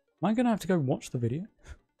 Am I going to have to go watch the video?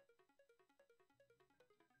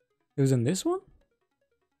 It was in this one?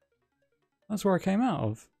 That's where I came out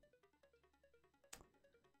of.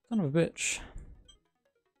 Son of a bitch.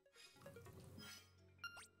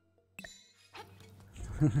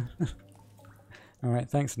 Alright,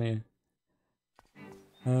 thanks, Neo.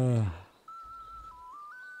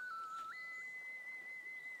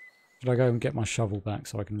 Should I go and get my shovel back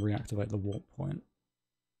so I can reactivate the warp point?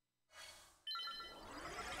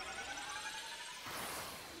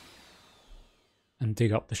 And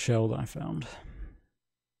dig up the shell that I found.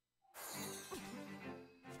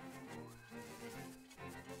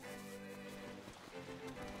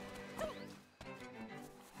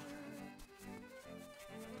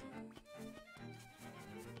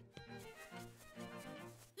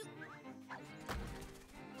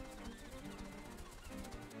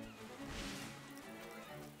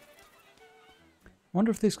 I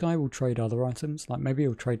wonder if this guy will trade other items. Like maybe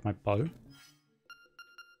he'll trade my bow.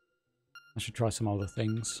 I should try some other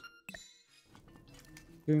things.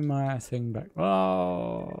 Give me my thing back.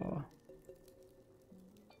 Oh!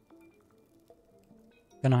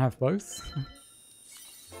 Can I have both?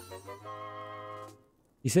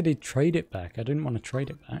 He said he'd trade it back. I didn't want to trade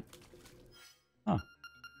it back. Oh.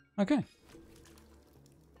 Okay.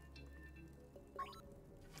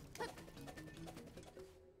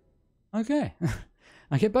 Okay.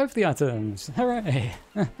 I get both the items. Hooray!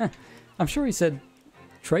 I'm sure he said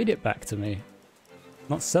trade it back to me,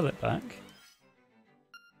 not sell it back.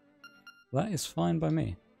 That is fine by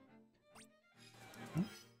me.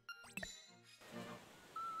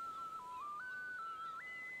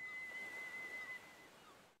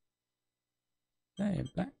 Okay,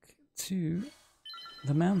 back to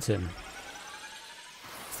the mountain.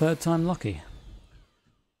 Third time lucky.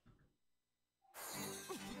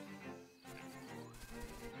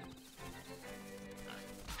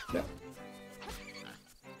 Yep.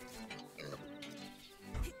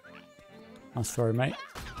 Nice throw, mate.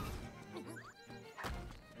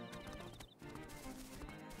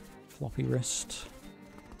 Floppy wrist.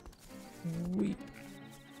 Wee.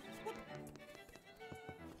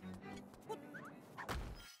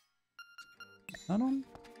 That on?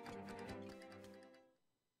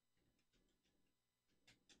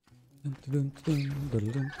 Dun, dun, dun,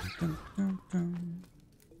 dun, dun, dun, dun, dun.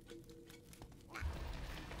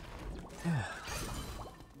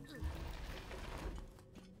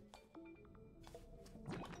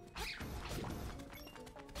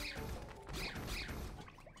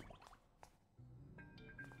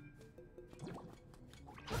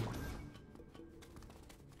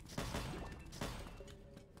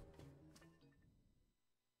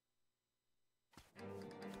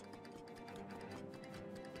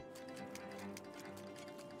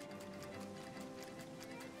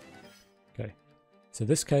 Okay, so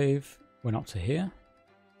this cave went up to here,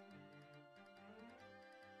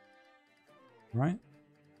 right?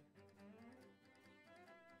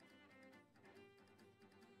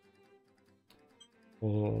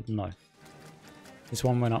 Or no, this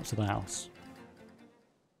one went up to the house.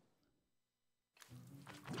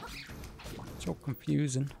 It's all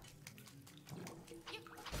confusing.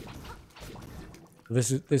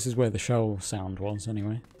 This is where the shell sound was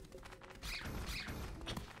anyway.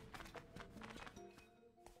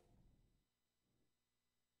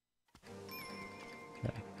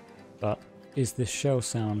 But is this shell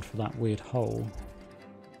sound for that weird hole?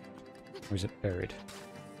 Or is it buried?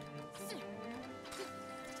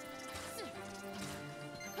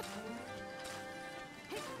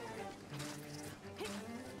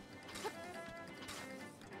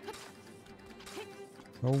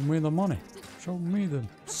 Show me the money. Show me the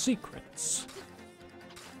secrets.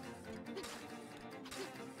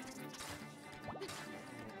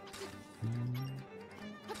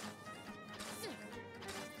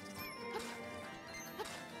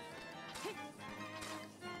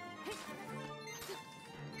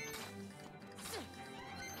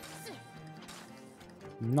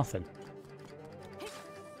 Nothing.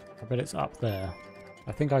 I bet it's up there.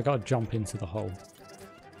 I think I gotta jump into the hole.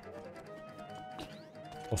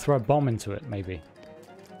 Or throw a bomb into it, maybe.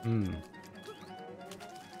 Hmm.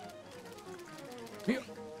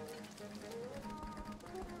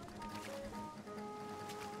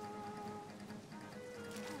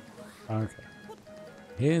 Okay.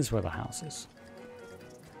 Here's where the house is.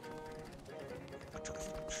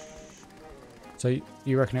 So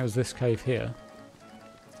you reckon it was this cave here?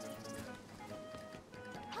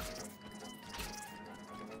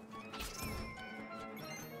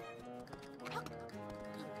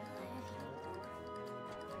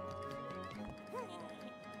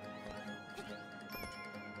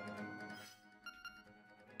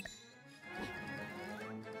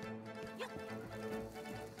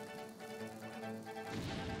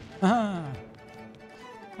 Ah,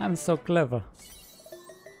 I'm so clever.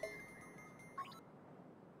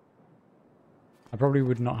 I probably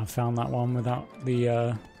would not have found that one without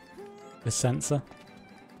the sensor.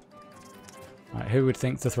 Right, who would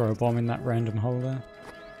think to throw a bomb in that random hole there?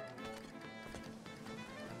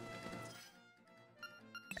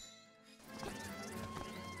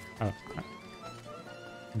 Oh,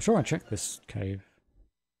 I'm sure I checked this cave.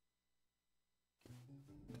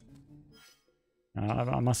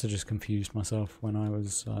 I must have just confused myself when I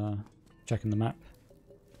was checking the map.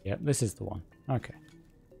 Yep, this is the one. Okay.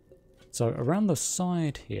 So around the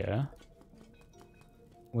side here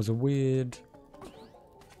was a weird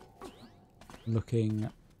looking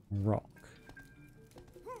rock.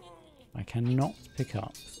 I cannot pick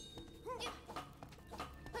up.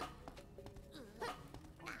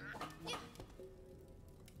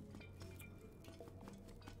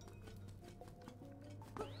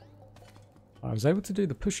 I was able to do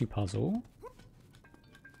the pushy puzzle.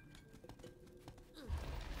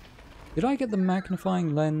 Did I get the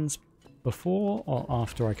magnifying lens before or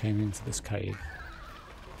after I came into this cave?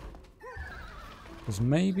 Because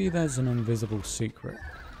maybe there's an invisible secret.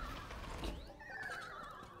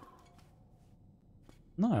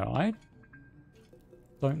 No, I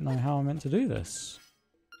don't know how I'm meant to do this.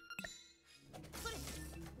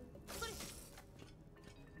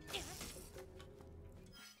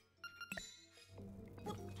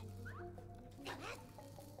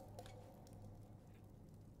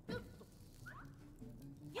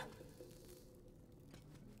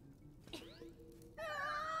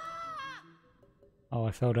 Oh,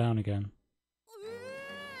 I fell down again.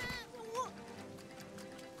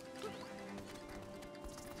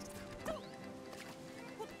 I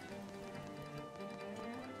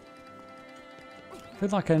feel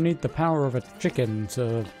like I need the power of a chicken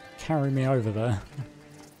to carry me over there.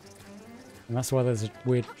 And that's why there's a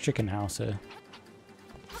weird chicken house here.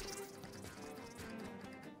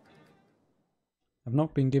 I've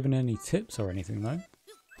not been given any tips or anything though.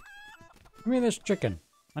 Give me this chicken.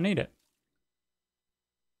 I need it.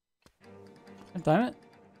 God damn it.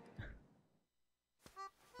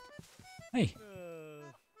 Hey.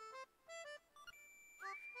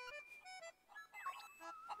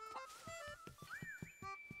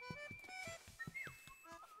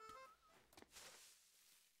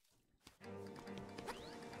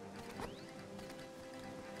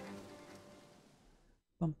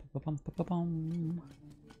 Bum, ba, bum, ba, ba, bum.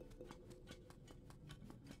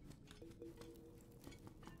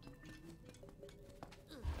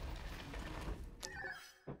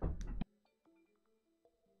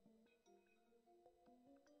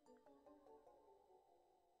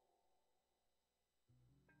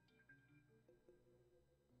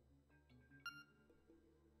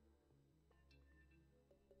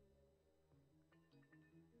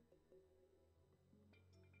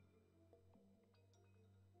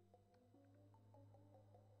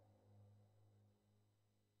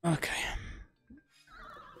 Okay.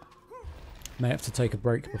 May have to take a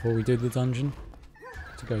break before we do the dungeon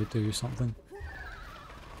to go do something.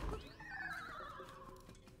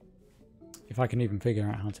 If I can even figure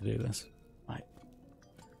out how to do this. Like,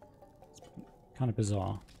 it's kind of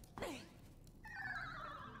bizarre.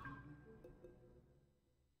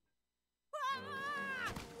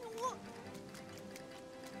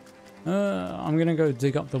 I'm gonna go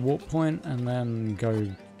dig up the warp point and then go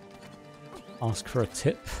ask for a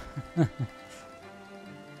tip.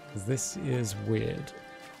 Because this is weird.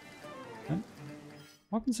 Okay.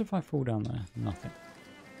 What happens if I fall down there? Nothing.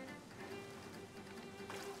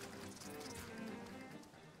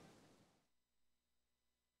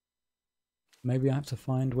 Maybe I have to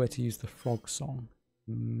find where to use the frog song.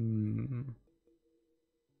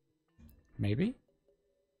 Maybe?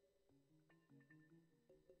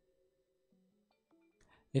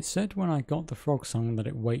 It said when I got the frog song that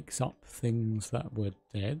it wakes up things that were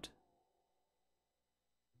dead.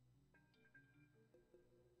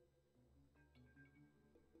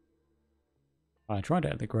 I tried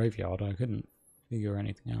it at the graveyard, I couldn't figure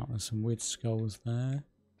anything out. There's some weird skulls there.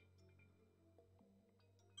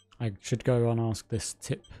 I should go and ask this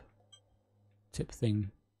tip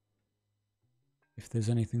thing if there's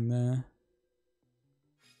anything there.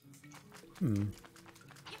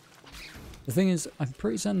 The thing is, I'm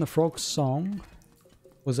pretty certain the frog song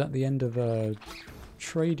was at the end of a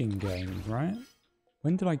trading game, right?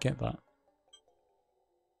 When did I get that?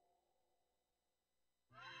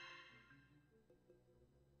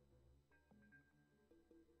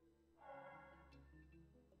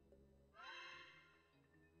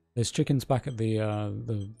 There's chickens back at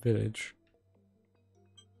the village.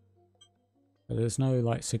 But there's no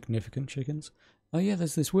like significant chickens. Oh yeah,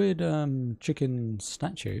 there's this weird chicken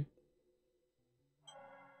statue,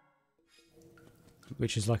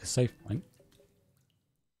 which is like a save point.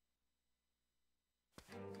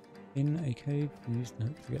 In a cave, use the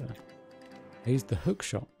hook together. Use the hook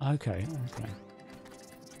shot. Okay, okay.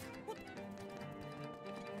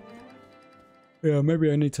 Yeah,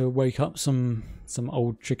 maybe I need to wake up some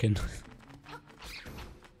old chicken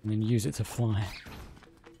and then use it to fly.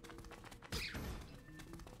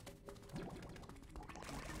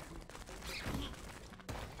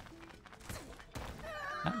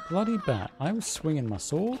 That bloody bat! I was swinging my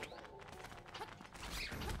sword.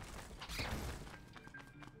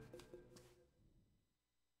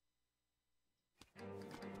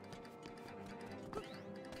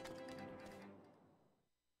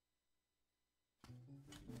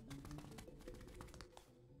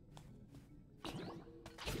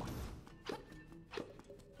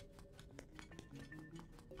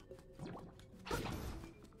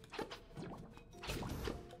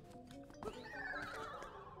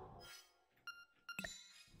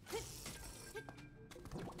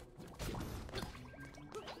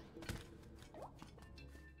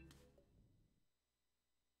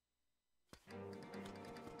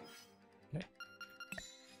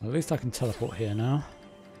 Well, at least I can teleport here now.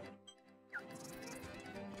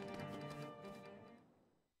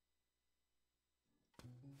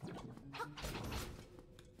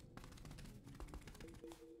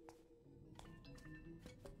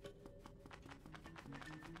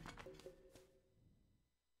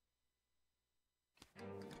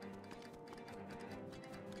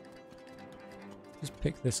 Just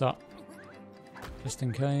pick this up, just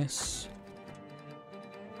in case.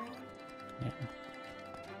 Yeah.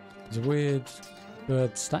 There's a weird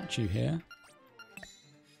bird statue here.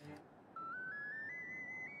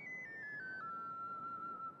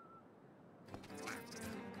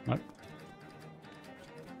 Nope.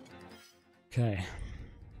 Okay.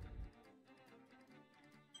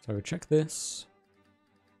 So we'll check this.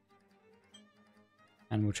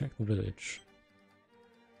 And we'll check the village.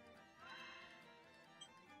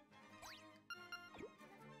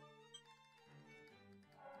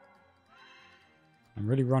 I'm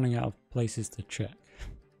really running out of places to check.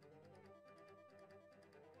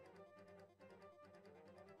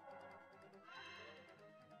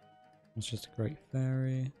 It's just a great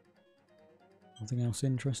fairy. Nothing else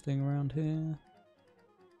interesting around here.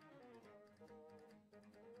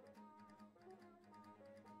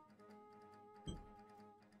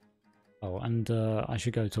 Oh, and I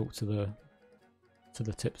should go talk to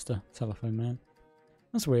the tipster telephone man.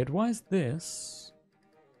 That's weird. Why is this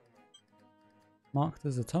marked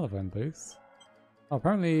as a telephone booth? Oh,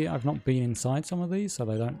 apparently I've not been inside some of these, so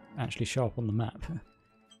they don't actually show up on the map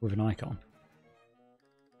with an icon.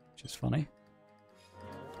 Which is funny.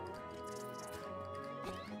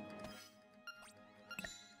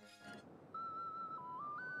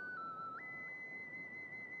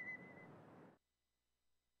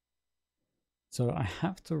 So I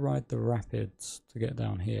have to ride the rapids to get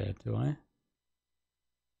down here, do I?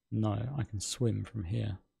 No, I can swim from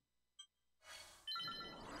here.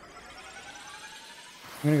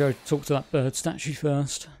 I'm gonna go talk to that bird statue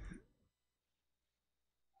first.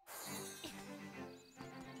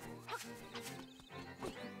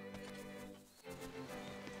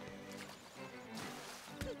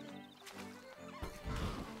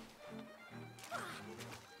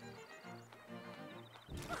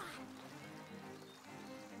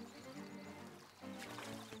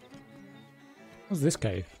 What's this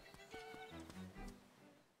cave?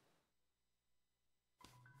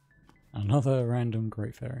 Another random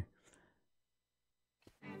great fairy.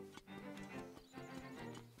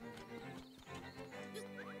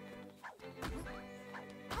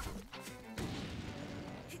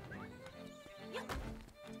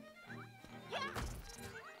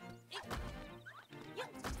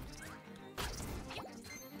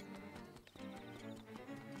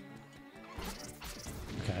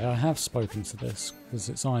 Okay, I have spoken to this because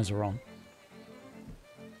its eyes are on.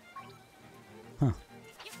 Huh.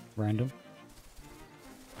 Random.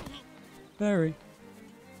 Fairy.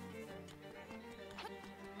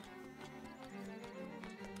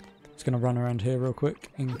 Just gonna run around here real quick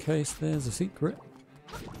in case there's a secret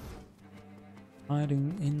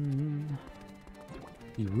hiding in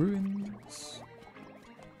the ruins.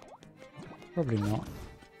 Probably not.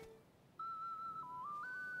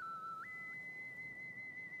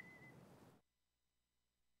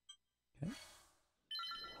 Okay.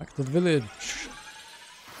 Back to the village.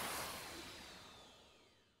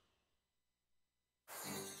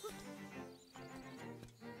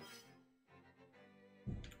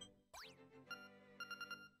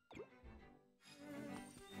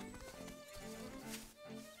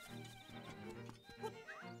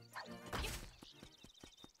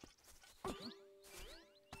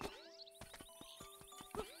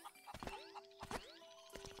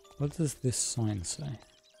 What does this sign say?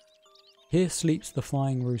 Here sleeps the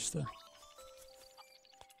flying rooster.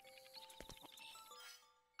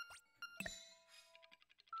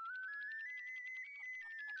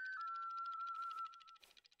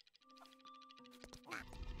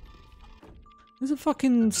 There's a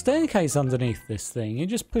fucking staircase underneath this thing. You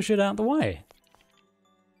just push it out the way.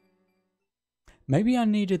 Maybe I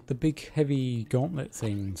needed the big heavy gauntlet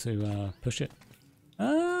thing to push it.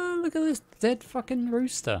 Ah, look at this dead fucking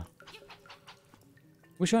rooster.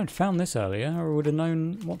 Wish I'd found this earlier or would have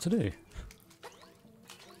known what to do.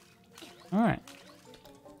 Alright.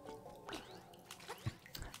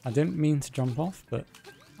 I didn't mean to jump off, but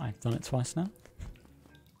I've done it twice now.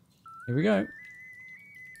 Here we go.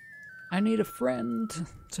 I need a friend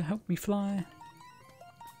to help me fly.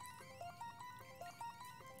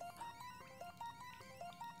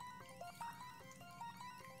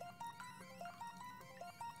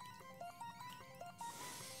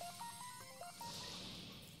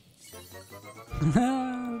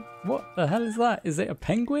 What the hell is that? Is it a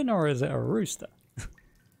penguin or is it a rooster?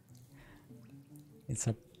 It's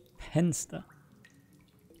a penster.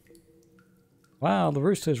 Wow, the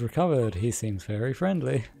rooster's recovered. He seems very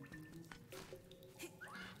friendly.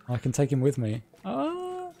 I can take him with me.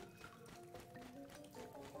 Ah!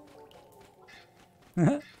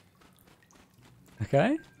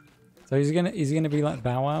 Okay. So is he gonna be like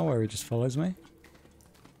Bow Wow where he just follows me?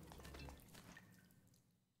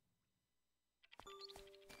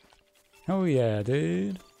 Oh yeah,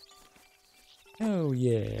 dude. Oh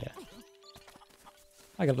yeah.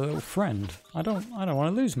 I got a little friend. I don't want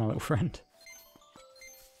to lose my little friend.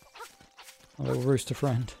 My little rooster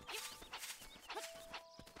friend.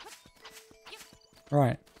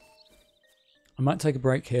 Right. I might take a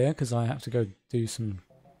break here because I have to go do some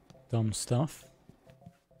dumb stuff.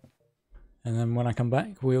 And then when I come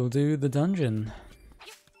back, we'll do the dungeon.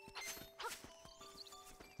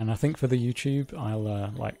 And I think for the YouTube,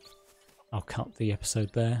 I'll cut the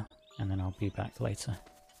episode there, and then I'll be back later.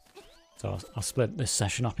 So I'll split this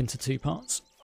session up into 2 parts.